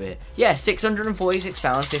ship over here. Yeah,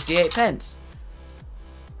 £646.58.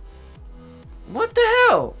 What the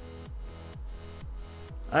hell?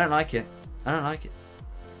 I don't like it. I don't like it.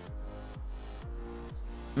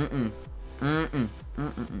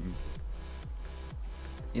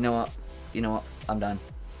 You know what? I'm done.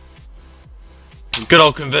 Good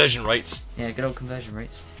old conversion rates. Yeah, good old conversion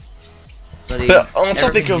rates. But on the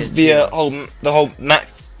topic of the whole Mac,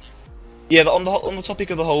 yeah, on the topic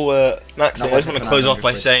of the whole Mac thing, I just want to close off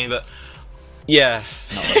by saying that, yeah,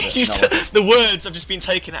 the words have just been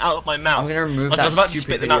taken out of my mouth. I'm gonna remove like that. I was about to stupid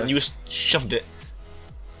spit them out, and you just shoved it.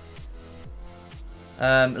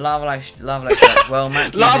 Lava like well,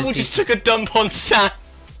 Mac Lava just took a dump on Sam.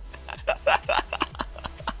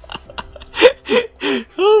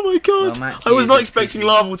 Oh my god! Well, I was not expecting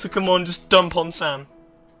Lava to come on, just dump on Sam.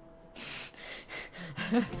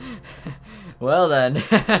 Well then.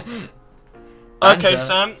 Okay,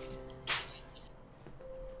 Sam.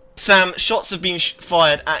 Sam, shots have been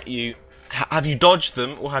fired at you. Have you dodged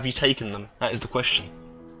them or have you taken them? That is the question.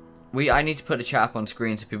 I need to put the chat up on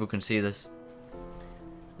screen so people can see this.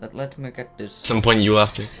 Let me get this. At some point you will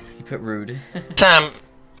have to. You put rude. Sam.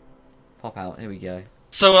 Pop out. Here we go.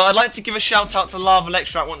 So I'd like to give a shout out to Lava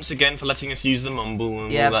Lectrat once again for letting us use the Mumble and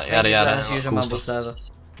all that yada yada. Let's use your Mumble server.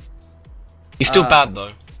 He's still bad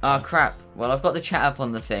though. Oh crap. Well, I've got the chat up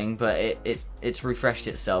on the thing, but it's refreshed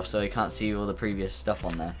itself, so you can't see all the previous stuff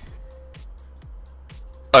on there.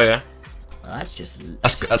 Oh yeah. Well, that's just dandy.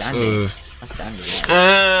 That's dandy.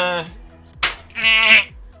 Right?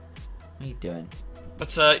 What are you doing?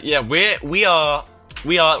 But yeah, we are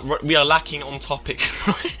lacking on topic.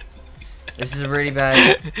 This is really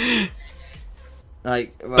bad.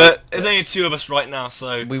 Like, well, but there's only two of us right now,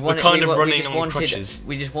 so we're kind of running on crutches.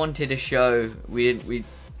 We just wanted a show. We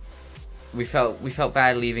felt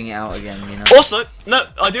bad leaving it out again, you know. Also, no,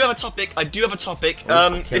 I do have a topic.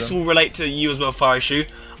 This will relate to you as well, Fireshoe.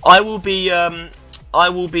 I will be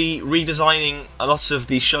redesigning a lot of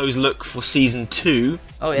the show's look for season 2.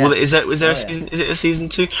 Oh yeah. Well, is it a season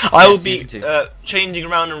 2? I will be changing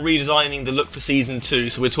around and redesigning the look for season 2.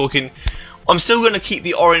 So we're talking. I'm still going to keep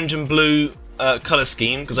the orange and blue color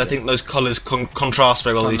scheme because I think those colors contrast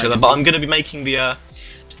very well with each other. But I'm going to be making the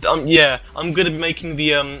I'm going to be making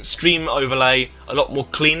the stream overlay a lot more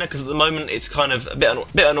cleaner because at the moment it's kind of a bit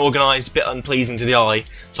unorganized, a bit unpleasing to the eye.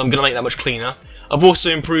 So I'm going to make that much cleaner. I've also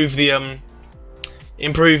improved the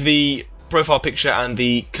profile picture and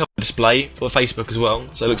the cover display for Facebook as well,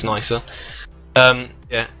 so it looks nicer.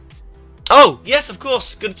 Yeah. Oh yes, of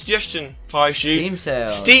course. Good suggestion, Fireshoe. Steam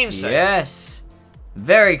sales. Steam sales. Yes.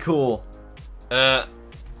 Very cool.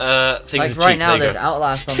 Things like right now, there's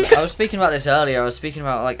Outlast on. I was speaking about this earlier. I was speaking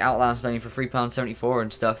about like Outlast only for £3.74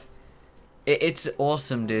 and stuff. It's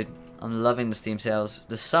awesome, dude. I'm loving the Steam sales.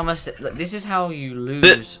 The summer. This is how you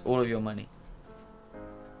lose all of your money.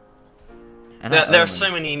 And there are so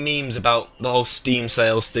many memes about the whole Steam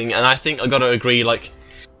sales thing, and I think I gotta agree. Like,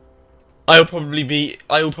 I will probably be.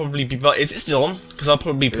 Is it still on? Because I'll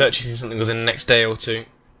probably be purchasing something within the next day or two.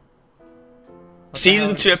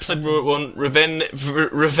 Season 2, episode 1,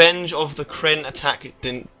 Revenge of the Kren Attack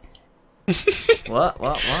didn't. What?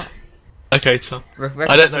 Okay, Tom.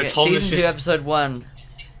 I don't know. Tom Season 2, episode 1,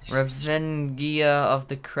 Revengia of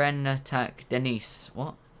the Kren Attack. Denise.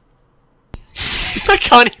 What? I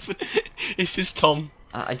can't even. It's just Tom.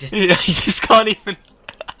 I just. Yeah, he just can't even.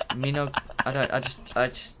 I just.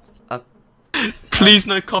 Please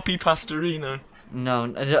no copy Pastorino. No.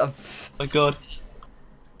 My God.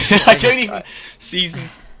 I don't even. Season.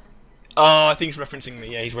 Oh, I think he's referencing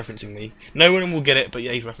me. Yeah, he's referencing me. No one will get it, but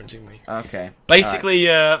yeah, he's referencing me. Okay. Basically,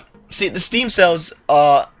 see, the Steam sales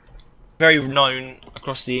are very known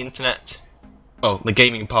across the internet. Well, the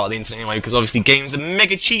gaming part of the internet anyway, because obviously games are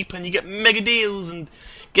mega cheap and you get mega deals, and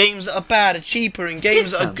games that are bad are cheaper, and games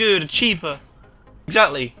that are good are cheaper.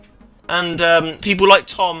 Exactly. And people like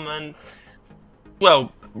Tom and,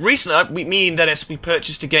 well, recently, me and Dennis, we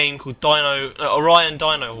purchased a game called Orion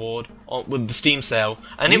Dino Horde with the Steam sale,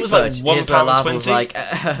 and it was like £1.20. Like,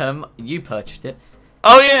 you purchased it.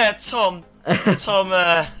 Oh yeah, Tom.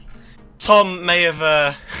 Tom may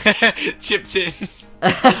have chipped in.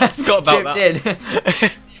 Forgot about Chipped that. in.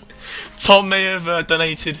 Tom may have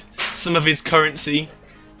donated some of his currency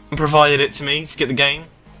and provided it to me to get the game,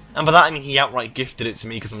 and by that I mean he outright gifted it to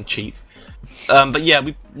me because I'm cheap. But yeah,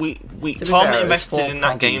 we Tom invested in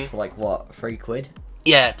that game for like what, £3?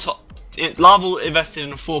 Yeah, Larval invested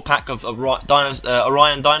in a 4-pack of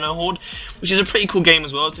Orion Dino Horde, which is a pretty cool game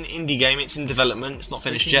as well. It's an indie game. It's in development. It's not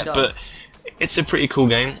finished yet, but it's a pretty cool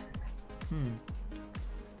game.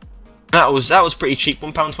 That was pretty cheap,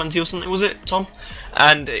 £1.20 or something, was it, Tom?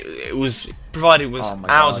 And it was provided with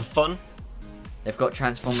hours of fun. They've got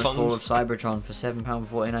Transformers Fall of Cybertron for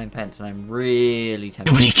 £7.49, and I'm really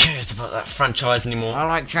tempted. Nobody cares about that franchise anymore. I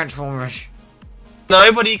like Transformers.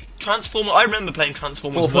 Nobody Transformers. I remember playing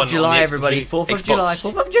Transformers 4th of July, everybody. 4th of July.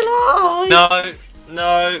 4th of July.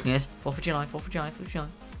 No. Yes, 4th of July. 4th of July. 4th of July.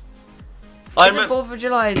 Isn't 4th of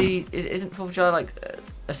July isn't 4th of July like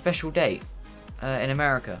a special date in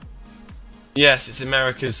America? Yes, it's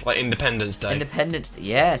America's like Independence Day. Independence Day.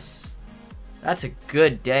 Yes, that's a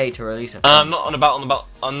good day to release a film. I'm not on about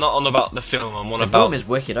the film. I'm on the about. film is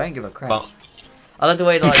wicked. I don't give a crap. I love the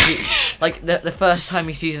way like the first time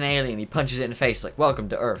he sees an alien, he punches it in the face like "Welcome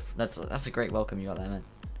to Earth." That's a great welcome you got there, man.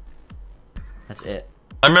 That's it.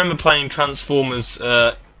 I remember playing Transformers,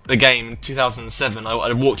 the game in 2007.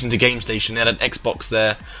 I walked into Game Station. They had an Xbox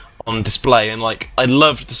there on display, and like I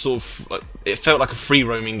loved the sort of it felt like a free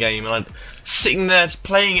roaming game, and I'd sitting there just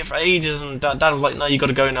playing it for ages, and Dad was like, "No, you got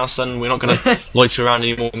to go now, son. We're not going to loiter around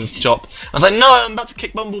anymore in this shop." I was like, "No, I'm about to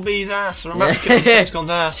kick Bumblebee's ass, or I'm about to kick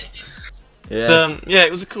Decepticon's ass." Yes. Yeah,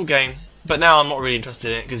 it was a cool game, but now I'm not really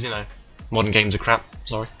interested in it because modern games are crap.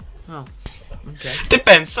 Sorry. Oh, okay.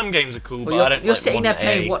 Depends. Some games are cool, Well, but I don't. You're like sitting there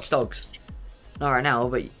playing A. Watch Dogs. Not right now,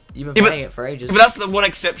 but you've been playing it for ages. But that's the one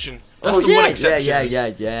exception. That's the one exception.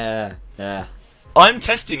 Yeah. I'm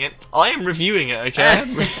testing it. I am reviewing it. Okay.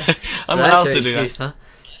 I'm allowed to do that. Huh?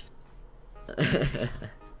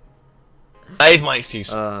 That is my excuse.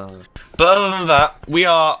 But other than that,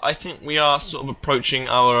 I think we are sort of approaching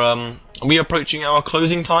our are we approaching our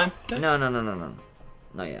closing time? No.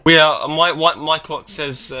 Not yet. We are. My clock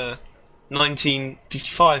says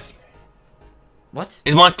 1955. What?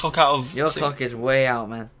 Is my clock out of? Your clock is way out,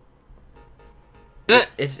 man. Is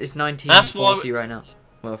it? It's 1940 right now.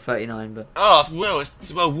 Well, 39, but. Oh well,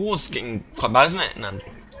 war's getting quite bad, isn't it, Nan?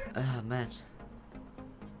 Oh man.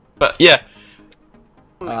 But yeah.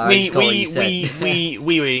 We, right?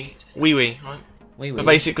 But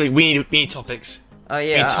basically, we need topics. Oh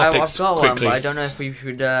yeah, I've got quickly. one, but I don't know if we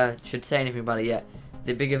should say anything about it yet.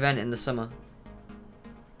 The big event in the summer.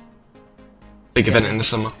 Big event in the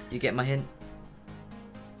summer. You get my hint?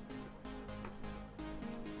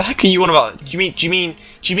 The heck are you on about? Do you mean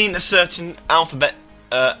a certain alphabet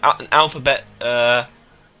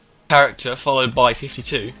character followed by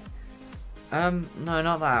 52? No,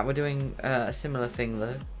 not that. We're doing a similar thing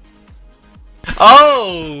though.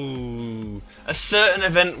 Oh, a certain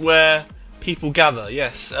event where people gather.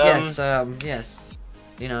 Yes. Yes.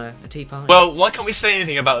 You know, a tea party. Well, why can't we say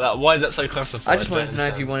anything about that? Why is that so classified? I just wanted to know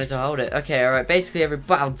if you wanted to hold it. Okay, alright. Basically,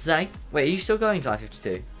 everybody. Wait, are you still going to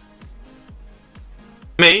I-52?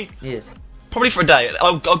 Me? Yes. Probably for a day.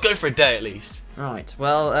 I'll go for a day at least. Right.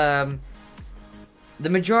 Well, the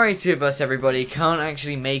majority of us, everybody, can't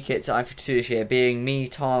actually make it to I-52 this year, being me,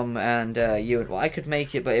 Tom, and you. Well, I could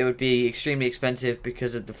make it, but it would be extremely expensive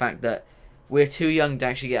because of the fact that we're too young to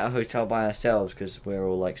actually get a hotel by ourselves because we're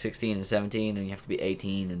all like 16 and 17 and you have to be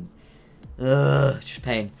 18 and it's just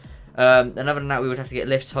pain. And other than that, we would have to get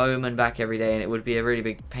lifts home and back every day, and it would be a really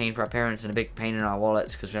big pain for our parents and a big pain in our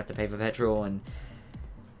wallets because we have to pay for petrol, and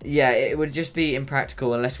yeah, it would just be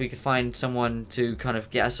impractical unless we could find someone to kind of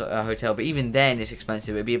get us a hotel. But even then, it's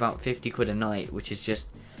expensive. It'd be about 50 quid a night, which is just,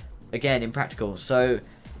 again, impractical. So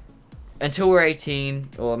until we're 18,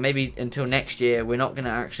 or maybe until next year, we're not going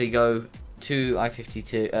to actually go to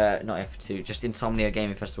I-52, not I-52, just Insomnia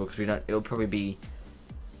Gaming Festival, because it'll probably be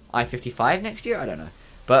I-55 next year, I don't know.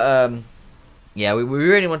 But, yeah, we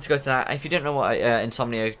really want to go to that. If you don't know what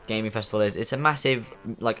Insomnia Gaming Festival is, it's a massive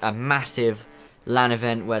LAN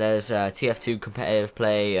event where there's TF2 competitive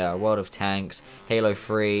play, World of Tanks, Halo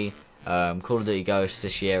 3, Call of Duty Ghosts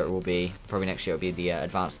this year it will be, probably next year it'll be the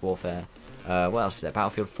Advanced Warfare, what else is there,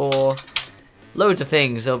 Battlefield 4, loads of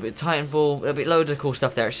things. There'll be Titanfall, there'll be loads of cool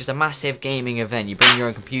stuff there. It's just a massive gaming event. You bring your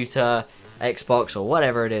own computer, Xbox, or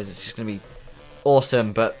whatever it is. It's just going to be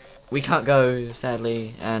awesome, but we can't go,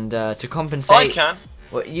 sadly. And to compensate... I can.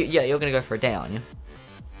 Well, yeah, you're going to go for a day, aren't you?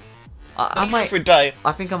 I might go for a day.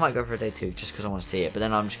 I think I might go for a day too, just because I want to see it. But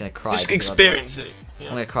then I'm just going to cry. Just experience it. Yeah.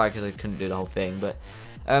 I'm going to cry because I couldn't do the whole thing. But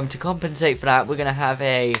to compensate for that, we're going to have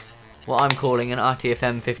what I'm calling an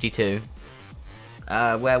RTFM 52.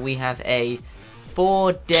 where we have a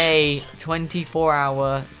 4-day,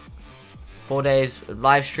 24-hour, 4 days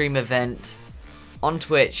live stream event on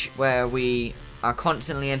Twitch where we are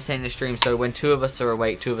constantly entertaining the stream. So when 2 of us are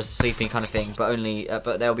awake, 2 of us are sleeping, kind of thing. But only,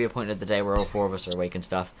 but there'll be a point of the day where all 4 of us are awake and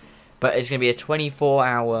stuff. But it's gonna be a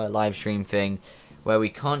 24-hour live stream thing where we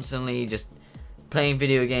constantly just playing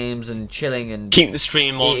video games and chilling and keep the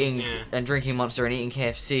stream on, eating and drinking Monster and eating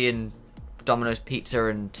KFC and Domino's pizza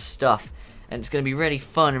and stuff. And it's gonna be really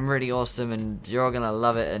fun and really awesome, and you're all gonna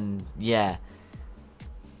love it. And yeah,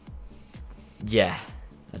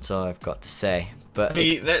 that's all I've got to say. But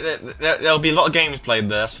there'll be a lot of games played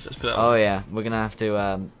there. So let's put it oh yeah, we're gonna have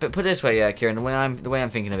to. But put it this way, Kieran. The way I'm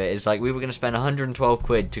thinking of it is like we were gonna spend 112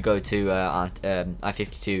 quid to go to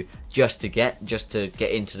I-52 just to get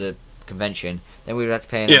into the convention. Then we would have to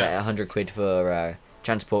pay another 100 quid for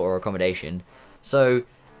transport or accommodation. So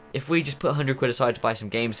if we just put 100 quid aside to buy some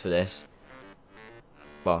games for this,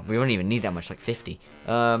 well, we won't even need that much, like 50.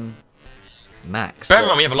 Max. Bear in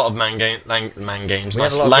mind, we have a lot of man games. We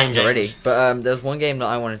have a lot of games already, but there's one game that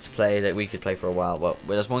I wanted to play that we could play for a while. Well,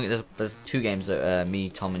 there's 2 games that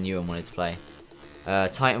me, Tom, and Ewan wanted to play.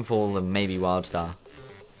 Titanfall and maybe WildStar.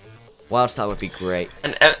 WildStar would be great.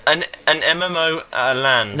 An MMO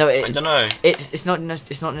LAN. No, I don't know. It's not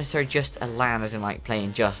necessarily just a LAN, as in like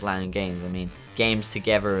playing just LAN games. I mean, games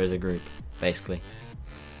together as a group, basically.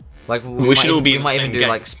 Like we might even do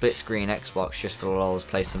like split screen Xbox just for the lols.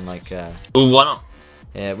 Play some like. Well, why not?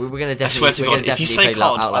 Yeah, we're gonna definitely. I swear to God, if you say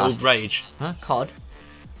COD, I will rage. Huh? COD?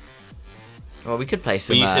 Well, we could play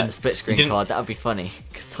some split screen COD. That would be funny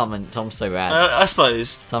because Tom's so bad. I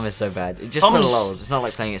suppose. Tom is so bad. Just for the lols. It's not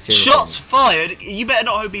like playing it seriously. Shots fired! You better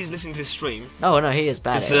not hope he's listening to this stream. Oh no, he is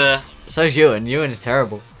bad. So's Ewan. Ewan is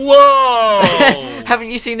terrible. Whoa!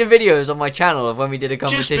 Haven't you seen the videos on my channel of when we did a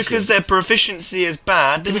competition? Just because their proficiency is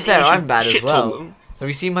bad doesn't mean you should I'm bad as well. Them. Have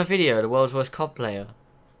you seen my video, the world's worst COD player?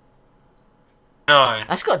 No.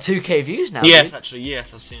 That's got 2K views now. Yes, dude. actually,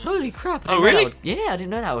 yes, I've seen it. Holy crap! Oh really? Yeah, I didn't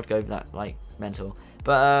know that would go that like mental.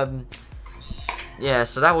 But yeah,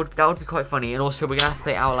 so that would be quite funny. And also we're gonna have to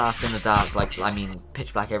play Outlast in the dark, like I mean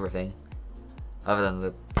pitch black everything, other than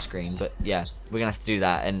the screen. But yeah, we're gonna have to do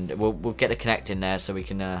that, and we'll get the Kinect in there so we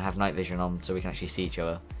can have night vision on, so we can actually see each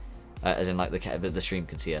other, as in like the stream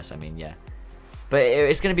can see us. I mean, yeah. But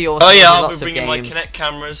it's gonna be awesome. Oh yeah, I'll be bringing my Kinect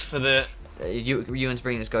cameras for the. Ewan's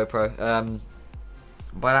bringing his GoPro.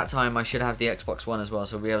 By that time, I should have the Xbox One as well,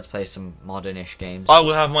 so we'll be able to play some modern-ish games. I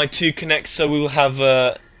will have my 2 Kinects, so we will have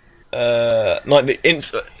not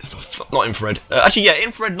infrared. Actually, yeah,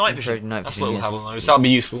 infrared night vision. That's what we'll have on those. That'll be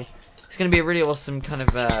useful. It's gonna be a really awesome kind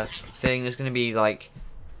of thing. There's gonna be like,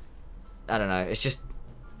 I don't know. It's just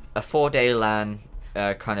a 4-day LAN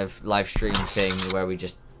kind of live stream thing where we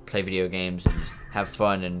just play video games and have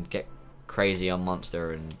fun and get crazy on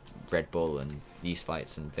Monster and Red Bull and yeast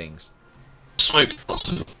fights and things. Smoke.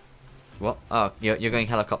 What? Oh, you're going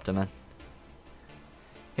helicopter, man.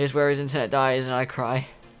 Here's where his internet dies and I cry.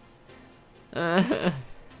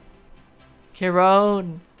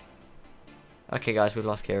 Kieran. Okay, guys, we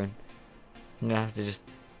lost Kieran. I'm gonna have to just,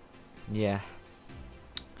 yeah.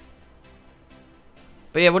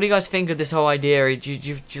 But yeah, what do you guys think of this whole idea? Do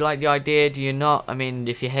you like the idea? Do you not? I mean,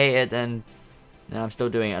 if you hate it, then I'm still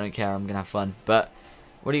doing it. I don't care. I'm gonna have fun. But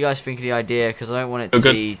what do you guys think of the idea? Because I don't want it to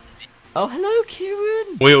be. Oh, hello,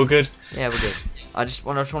 Kieran. We all good? Yeah, we're good. I just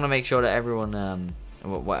want to make sure that everyone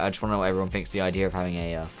I just want to know what everyone thinks of the idea of having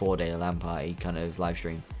a 4-day LAN party kind of live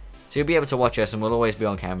stream. So you'll be able to watch us, and we'll always be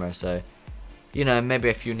on camera. So, you know, maybe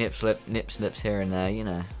a few nip slips here and there. You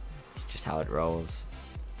know, it's just how it rolls.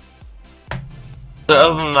 So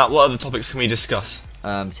other than that, what other topics can we discuss?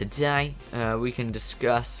 Today we can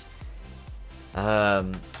discuss.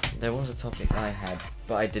 There was a topic I had,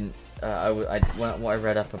 but I didn't. What I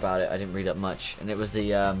read up about it, I didn't read up much, and it was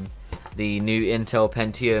the new Intel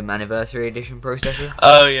Pentium Anniversary Edition processor.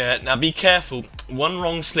 Oh yeah, now be careful. One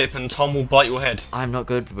wrong slip and Tom will bite your head. I'm not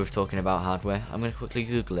good with talking about hardware. I'm going to quickly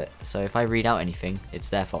Google it, so if I read out anything, it's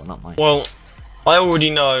their fault, not mine. Well, I already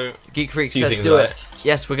know. Geek Freak says do it.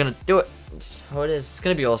 Yes, we're going to do it. That's how it is. It's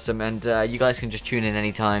going to be awesome, and you guys can just tune in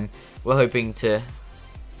anytime. We're hoping to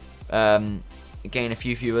gain a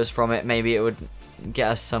few viewers from it. Maybe it would get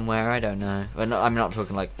us somewhere. I don't know. I'm not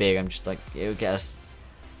talking like big. I'm just like it would get us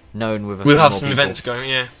known with. We'll have some events going,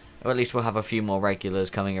 yeah. Or at least we'll have a few more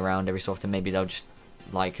regulars coming around every so often. Maybe they'll just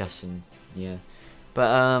like us and yeah. But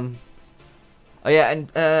oh yeah,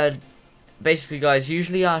 and basically, guys,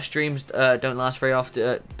 usually our streams don't last very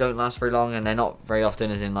often. Don't last very long, and they're not very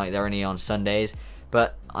often, as in like they're only on Sundays.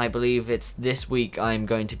 But I believe it's this week I'm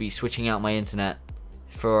going to be switching out my internet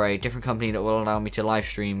for a different company that will allow me to live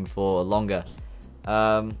stream for longer.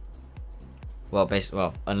 Well,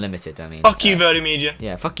 unlimited. I mean. Fuck you, Virgin Media.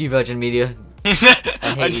 Yeah, fuck you, Virgin Media. I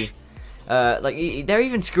hate you. Like they're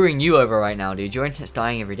even screwing you over right now, dude. Your internet's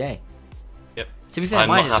dying every day. Yep. To be fair,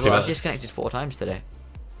 mine as well. I've disconnected 4 times today.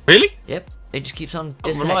 Really? Yep. It just keeps on Not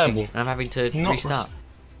disconnecting, reliable. and I'm having to restart.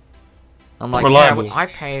 I'm Not like, reliable. yeah, I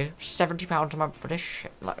pay £70 a month for this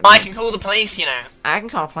shit. Like, I can call the police, you know. I can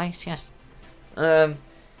call a place, yes. But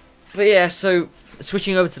yeah, so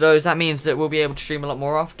switching over to those, that means that we'll be able to stream a lot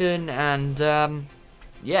more often, and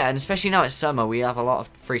yeah, and especially now it's summer, we have a lot of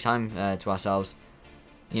free time to ourselves,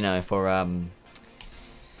 you know, for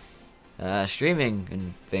streaming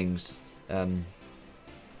and things.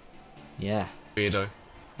 Yeah. Weirdo.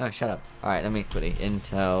 Oh, shut up. Alright, let me quickly.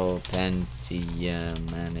 Intel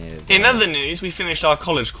Pentium and In other news, we finished our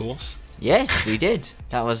college course. Yes, we did.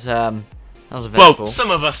 That was eventful. Well, some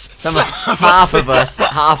of us. Half of us.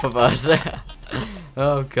 Half of us.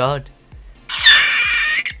 Oh god.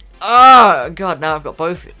 Oh god, now I've got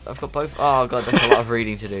both. Oh god, that's a lot of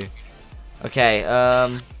reading to do. Okay,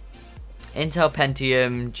 Intel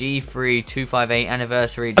Pentium G3 258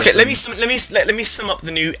 anniversary edition. Okay, let me sum up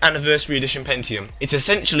the new anniversary edition Pentium. It's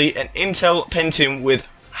essentially an Intel Pentium with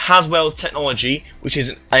Haswell technology,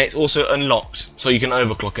 and it's also unlocked, so you can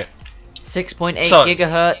overclock it. 6.8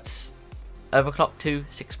 gigahertz, overclocked to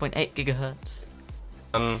 6.8 gigahertz.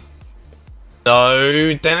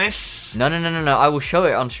 No, Dennis. No. I will show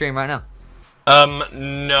it on stream right now.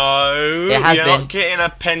 No. It has you're been. not getting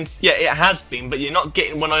a Yeah, it has been, but you're not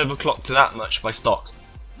getting one overclocked to that much by stock.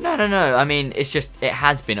 No. I mean, it's just it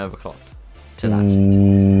has been overclocked to that.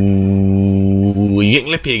 Ooh, you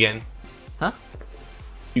getting lippy again? Huh?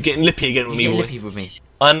 You getting lippy again with me, boy? Lippy with me.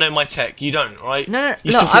 I know my tech. You don't, right? No.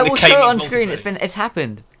 You still I think will the K show it on means screen. multi-thread. It's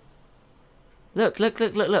happened. Look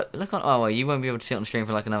on. Oh well, you won't be able to see it on screen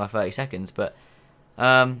for like another 30 seconds, but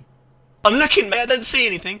I'm looking, mate. I don't see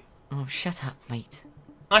anything. Oh, shut up, mate.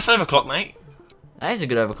 Nice overclock, mate. That is a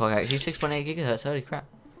good overclock, actually. 6.8 gigahertz. Holy crap.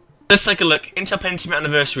 Let's take a look. Intel Pentium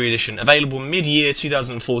Anniversary Edition, available mid-year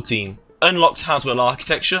 2014. Unlocked Haswell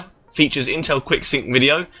architecture, features Intel QuickSync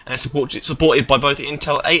video, and is supported by both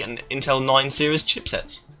Intel 8 and Intel 9 series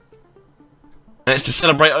chipsets. And it's to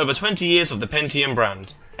celebrate over 20 years of the Pentium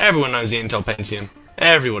brand. Everyone knows the Intel Pentium.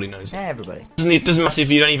 Everybody knows it. Everybody. It doesn't matter if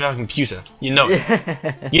you don't even have a computer. You know it.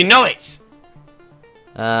 You know it!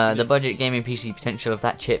 The budget gaming PC potential of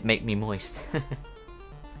that chip make me moist.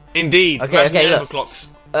 Indeed. Okay, look. Overclocks.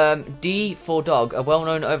 D4Dog, a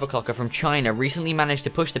well-known overclocker from China, recently managed to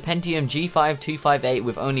push the Pentium G5 258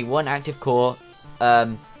 with only one active core,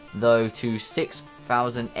 though to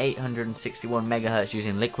 6,861 MHz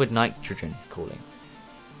using liquid nitrogen cooling.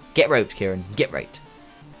 Get roped, Kieran. Get roped.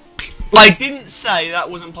 I didn't say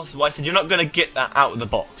that wasn't possible. I said you're not going to get that out of the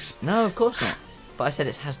box. No, of course not. But I said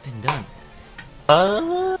it has been done.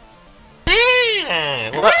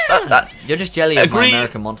 Yeah. Well, that's that. You're just jelly of my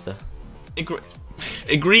American monster.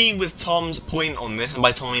 Agreeing with Tom's point on this, and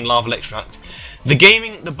by Tom I mean Lava Extract,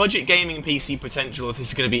 the budget gaming PC potential of this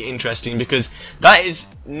is going to be interesting because that is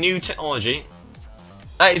new technology.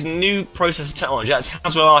 That is new processor technology. That's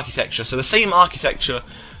Haswell architecture. So the same architecture,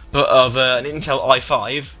 but of an Intel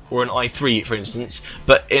i5 or an i3, for instance,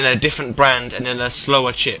 but in a different brand and in a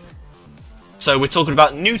slower chip. So we're talking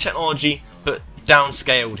about new technology, but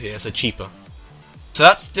downscaled here, so cheaper. So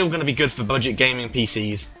that's still going to be good for budget gaming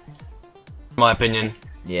PCs, in my opinion.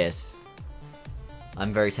 Yes.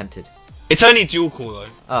 I'm very tempted. It's only dual core though,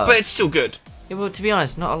 Oh. but it's still good. Yeah, well, to be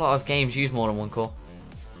honest, not a lot of games use more than one core.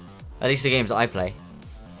 At least the games that I play.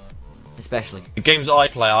 Especially. The games that I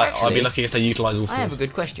play, I'd Actually, be lucky if they utilise all four. I have a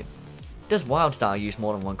good question. Does WildStar use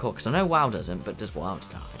more than one core? Because I know WoW doesn't, but does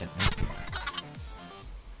WildStar? I don't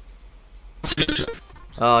know.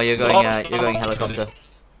 Oh, you're going helicopter.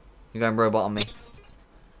 You're going robot on me.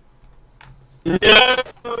 No.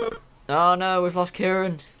 Oh no, we've lost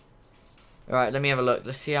Kieran. Alright, let me have a look.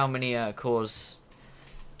 Let's see how many cores.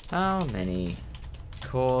 How many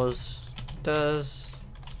cores does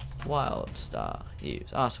WildStar use?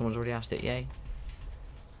 Ah, someone's already asked it, yay.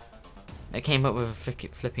 It came up with a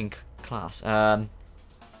flipping class. Question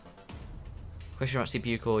about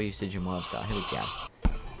CPU core usage in WildStar. Here we go.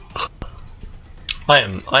 I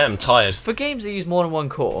am tired. For games that use more than one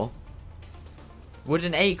core, would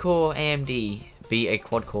an 8-core AMD be a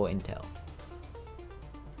quad-core Intel?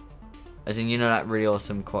 As in, you know that really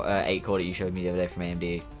awesome 8-core that you showed me the other day from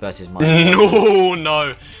AMD versus mine?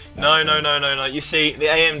 No. You see, the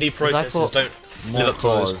AMD processors don't live up to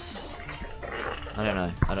those. I don't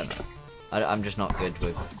know. I'm just not good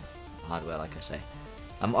with hardware, like I say.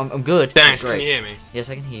 I'm good. Dennis, can you hear me? Yes,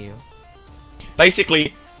 I can hear you.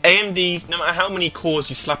 Basically, AMDs, no matter how many cores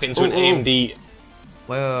you slap into an AMD...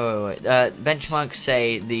 Wait. Benchmarks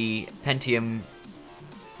say the Pentium.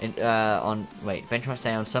 Benchmarks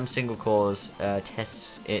say on some single cores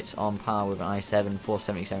tests it's on par with an i7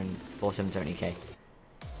 4770K.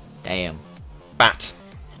 Damn. BAT.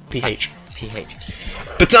 PH. PH.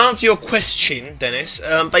 But to answer your question, Dennis,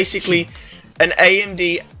 basically an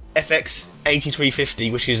AMD FX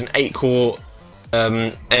 8350, which is an 8-core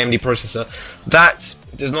AMD processor, that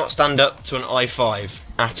does not stand up to an i5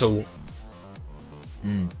 at all.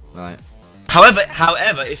 Right. However,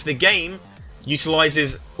 if the game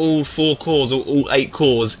utilizes all 4 cores or all 8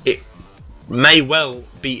 cores, it may well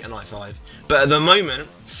beat an i5. But at the moment,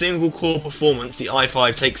 single core performance, the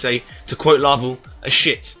i5 takes to quote Larval, a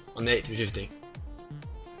shit on the 8350.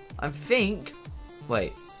 I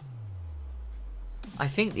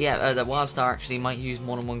think that WildStar actually might use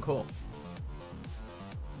more than one core.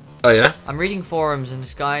 Oh yeah? I'm reading forums and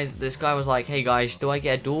this guy was like, hey guys, do I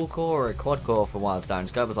get a dual core or a quad core for WildStar? And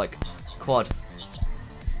this guy was like, quad.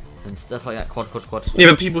 And stuff like that, quad.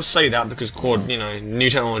 Yeah, but people say that because quad, you know,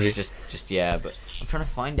 new technology. Just yeah, but I'm trying to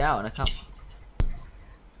find out and I can't.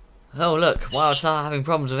 Oh look, WildStar having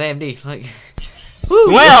problems with AMD, like.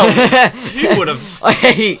 Woo! Well, who would have? I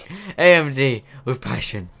hate AMD with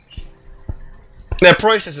passion. Their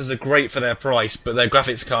processors are great for their price, but their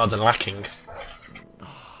graphics cards are lacking.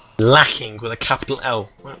 Lacking with a capital L.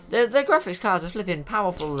 Their graphics cards are flipping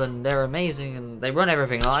powerful and they're amazing and they run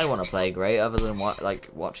everything I want to play great, other than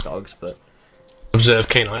Watch Dogs, but. Observe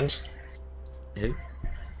canines. Who?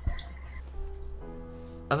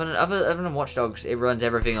 Other than Watch Dogs, it runs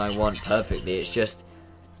everything I want perfectly. It's just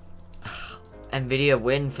Nvidia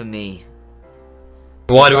win for me.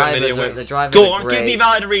 Why do Nvidia win? The drivers Go are on, great. give me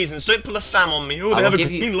valid reasons. Don't pull a Sam on me. Oh, they have a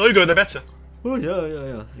green logo. They're better. Oh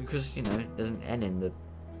yeah. Because you know, there's an N in the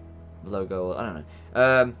logo. I don't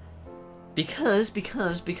know. Because their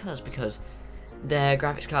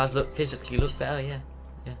graphics cards physically look better. Yeah.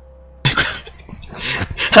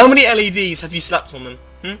 How many LEDs have you slapped on them?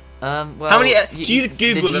 Well, how many? Do you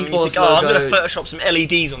Google them and you think, oh, I'm going to Photoshop some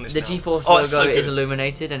LEDs on this? The now. GeForce logo is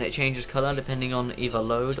illuminated and it changes color depending on either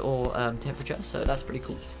load or temperature, so that's pretty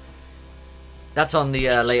cool. That's on the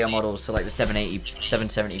later models, so like the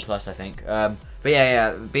 770 plus, I think. But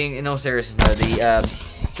yeah. Being in all seriousness, though, the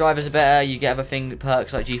drivers are better. You get other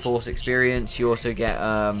perks like GeForce Experience. You also get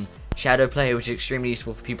Shadow Play, which is extremely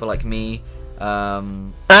useful for people like me.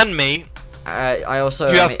 And me. I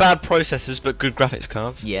also you have bad processors but good graphics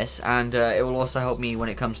cards. Yes, and it will also help me when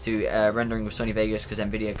it comes to rendering with Sony Vegas, because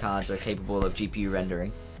Nvidia cards are capable of GPU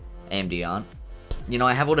rendering. AMD aren't. You know,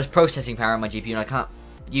 I have all this processing power on my GPU and I can't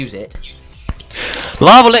use it.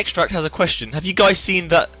 Larval Extract has a question. Have you guys seen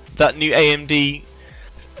that new AMD?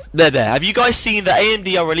 Have you guys seen that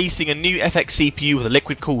AMD are releasing a new FX CPU with a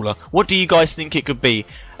liquid cooler? What do you guys think it could be?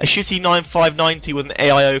 A shitty 9590 with an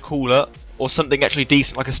AIO cooler, or something actually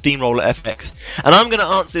decent like a Steamroller FX? And I'm going to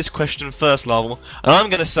answer this question first, Larval, and I'm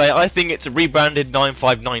going to say I think it's a rebranded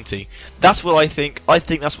 9590. That's what I think. I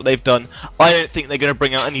think that's what they've done. I don't think they're going to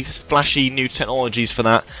bring out any flashy new technologies for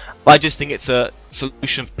that. I just think it's a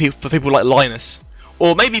solution for people like Linus,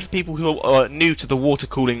 or maybe for people who are new to the water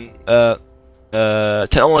cooling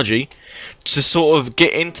technology, to sort of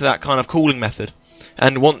get into that kind of cooling method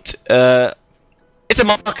and want. It's a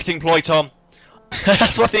marketing ploy, Tom.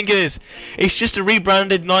 That's what I think it is. It's just a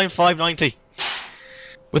rebranded 9590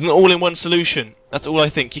 with an all-in-one solution. That's all I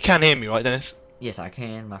think. You can hear me, right, Dennis? Yes, I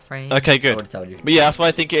can, my friend. Okay, good. I already told you. But yeah, that's what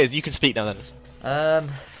I think it is. You can speak now, Dennis.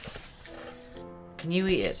 Can you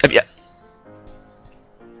eat it? Yeah.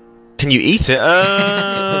 Can you eat it?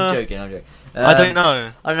 I'm joking. I don't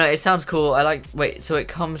know. I don't know. It sounds cool. Wait, so it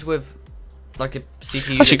comes with like a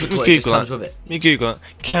CPU? Actually, that Google it just comes with it. Let me Google it.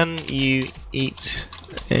 Can you eat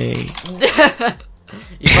a?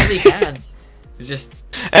 You probably can. Just.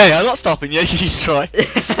 Hey, I'm not stopping you. You try.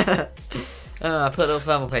 I put a little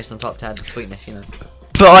thermal paste on top to add the sweetness, you know.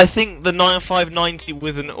 But I think the 9590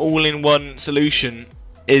 with an all-in-one solution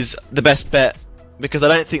is the best bet, because I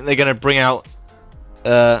don't think they're going to bring out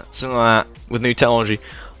something like that with new technology.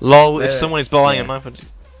 Lol, if someone is buying a 950,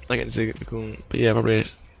 I get to cool, but yeah, probably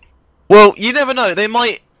is. Well, you never know. They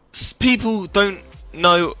might. People don't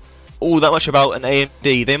know all that much about an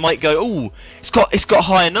AMD. They might go, "Oh, it's got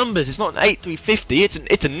higher numbers. It's not an 8350.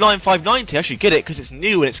 It's a 9590. I should get it because it's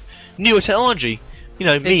new and it's newer technology." You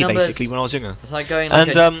know, big me numbers. basically when I was younger. It's like going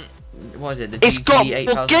like and what is it? The it's got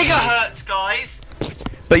 8000. more gigahertz, guys.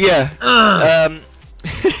 But yeah,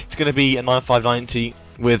 it's gonna be a 9590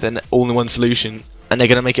 with an all-in-one solution. And they're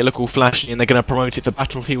going to make it look all flashy, and they're going to promote it for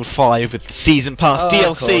Battlefield 5 with the Season Pass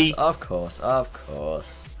DLC. Of course.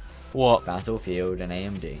 What? Battlefield and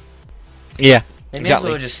AMD. Yeah, They may as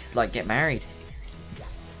well just like get married.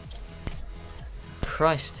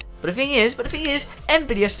 Christ. But the thing is,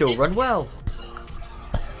 Nvidia still run well.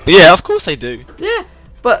 Yeah, of course they do. Yeah,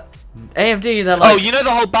 but AMD, they're like... Oh, you know the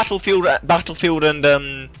whole Battlefield and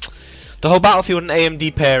the whole Battlefield and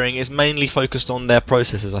AMD pairing is mainly focused on their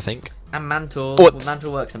processors, I think. And Mantle.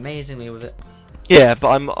 Mantle works amazingly with it. Yeah, but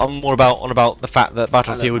I'm more about the fact that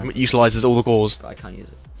Battlefield utilises all the cores. But I can't use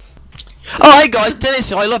it. Oh, hey guys,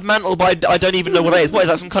 Dennis, I love Mantle, but I don't even know what it is. What is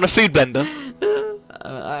that, some kind of food blender?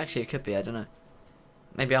 Actually, it could be, I don't know.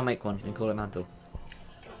 Maybe I'll make one and call it Mantle.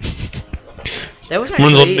 There was actually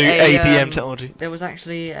runs on new ADM technology. There was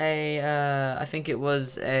actually I think it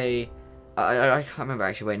was I can't remember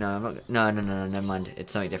actually. Wait, no, I'm not. No, never mind.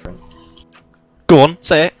 It's something different. Go on,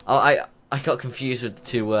 say it. Oh, I got confused with the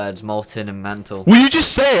two words, molten and mantle. Will you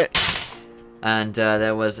just say it? And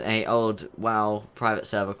there was a old WoW private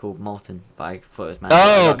server called Molten, but I thought it was Mantle.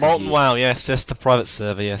 Oh, Molten WoW, yes, that's the private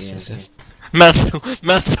server, yes. Mantle I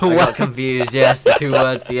WoW. got confused, yes, the two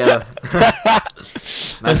words together.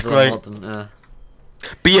 That's great. Molten,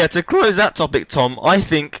 But yeah, to close that topic, Tom, I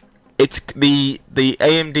think it's the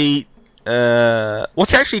AMD.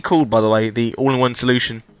 What's it actually called, by the way? The all-in-one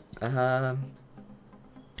solution. I'm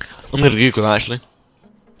gonna Google that actually.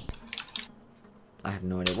 I have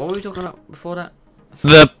no idea. What were we talking about before that?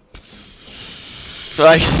 The.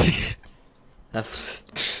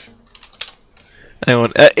 Hang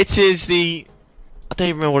on. It is the. I don't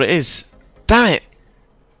even remember what it is. Damn it.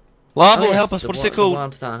 Lava will help us. What is it called?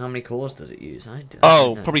 How many cores does it use?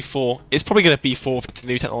 Oh, probably 4. It's probably going to be 4 for the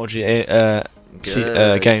new technology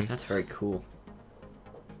game. That's very cool.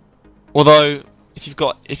 Although,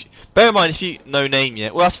 bear in mind if you no name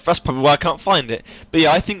yet. Well, that's probably why I can't find it. But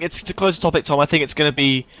yeah, I think it's to close the topic, Tom. I think it's going to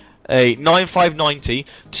be a 9590.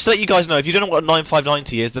 Just to let you guys know, if you don't know what a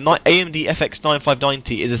 9590 is, the AMD FX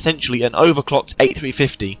 9590 is essentially an overclocked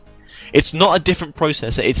 8350. It's not a different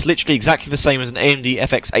processor, it's literally exactly the same as an AMD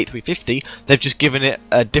FX 8350, they've just given it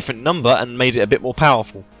a different number and made it a bit more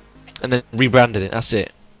powerful. And then rebranded it, that's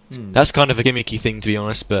it. That's kind of a gimmicky thing, to be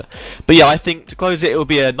honest, but yeah, I think to close it, it'll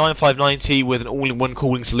be a 9590 with an all-in-one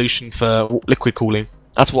cooling solution for liquid cooling.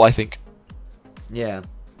 That's what I think. Yeah.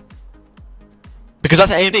 Because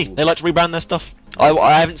that's AMD, they like to rebrand their stuff.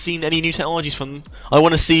 I haven't seen any new technologies from them. I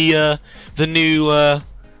want to see the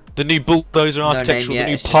new bulldozer architecture, the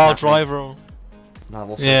new power driver.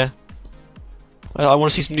 Yeah. I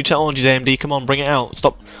want to see some new technologies, AMD. Come on, bring it out.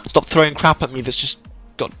 Stop throwing crap at me that's just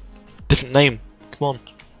got a different name. Come on.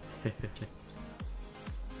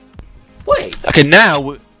 Wait. Okay,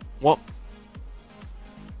 now what?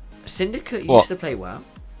 Syndicate used to play WoW.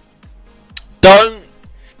 Don't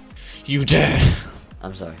you dare!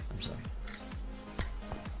 I'm sorry.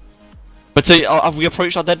 But so, have we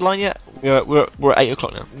approached our deadline yet? We're at 8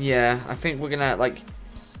 o'clock now. Yeah, I think we're gonna like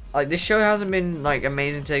this show hasn't been like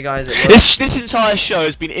amazing today, guys. This entire show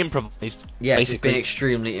has been improvised. Yes, basically. It's been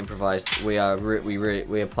extremely improvised. We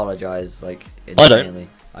apologise like insanely.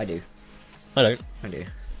 I do. I don't. I do.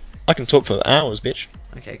 I can talk for hours, bitch.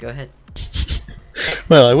 Okay, go ahead.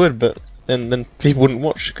 Well, I would, but then people wouldn't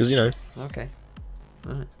watch because you know. Okay.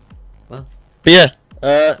 Alright. Well. But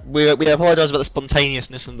yeah, we apologise about the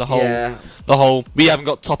spontaneousness and the whole. We haven't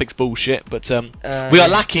got topics bullshit, but we are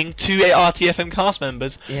lacking 2 RTFM cast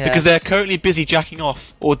members because they're currently busy jacking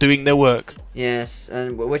off or doing their work. Yes,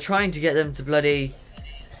 and we're trying to get them to bloody.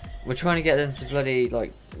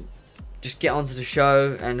 Like just get onto the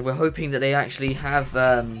show, and we're hoping that they actually have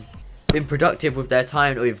been productive with their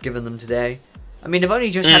time that we've given them today. I mean, they've only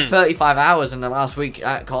just had 35 hours in the last week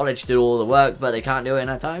at college to do all the work, but they can't do it in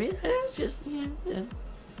that time. Yeah, it's just, yeah.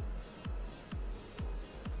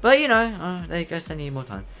 But, you know, I guess they need more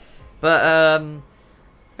time. But,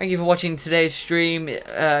 thank you for watching today's stream.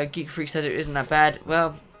 Geek Freak says it isn't that bad.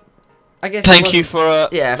 Well, I guess... Thank you for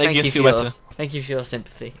making us feel better. Thank you for your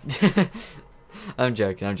sympathy. I'm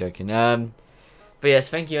joking. But yes,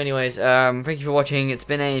 thank you anyways. Thank you for watching. It's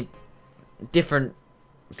been a different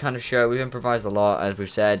kind of show. We've improvised a lot, as we've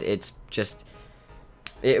said. It's just,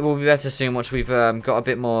 it will be better soon once we've got a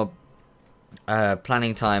bit more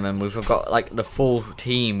planning time and we've got like the full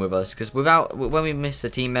team with us, because when we miss a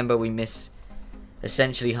team member, we miss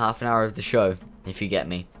essentially half an hour of the show, if you get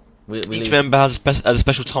me. Each member has a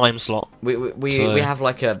special time slot. We have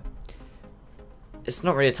like a, it's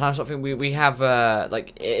not really a time slot thing. We have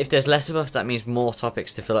like, if there's less of us, that means more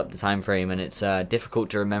topics to fill up the time frame, and it's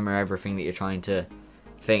difficult to remember everything that you're trying to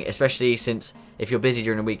think, especially since if you're busy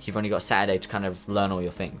during the week, you've only got Saturday to kind of learn all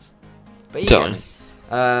your things. But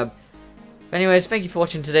yeah. Anyways, thank you for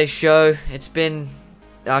watching today's show. It's been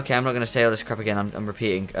okay. I'm not gonna say all this crap again. I'm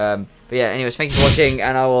repeating. But yeah. Anyways, thank you for watching,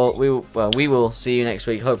 and we will see you next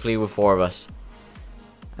week. Hopefully with 4 of us.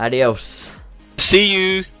 Adios. See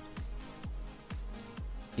you.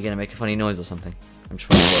 You're gonna make a funny noise or something. I'm just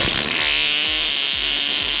wondering what.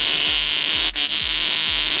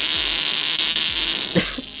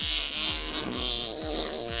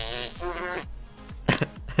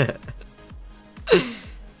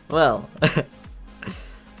 Well,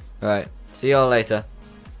 right. See y'all later.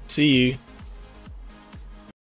 See you.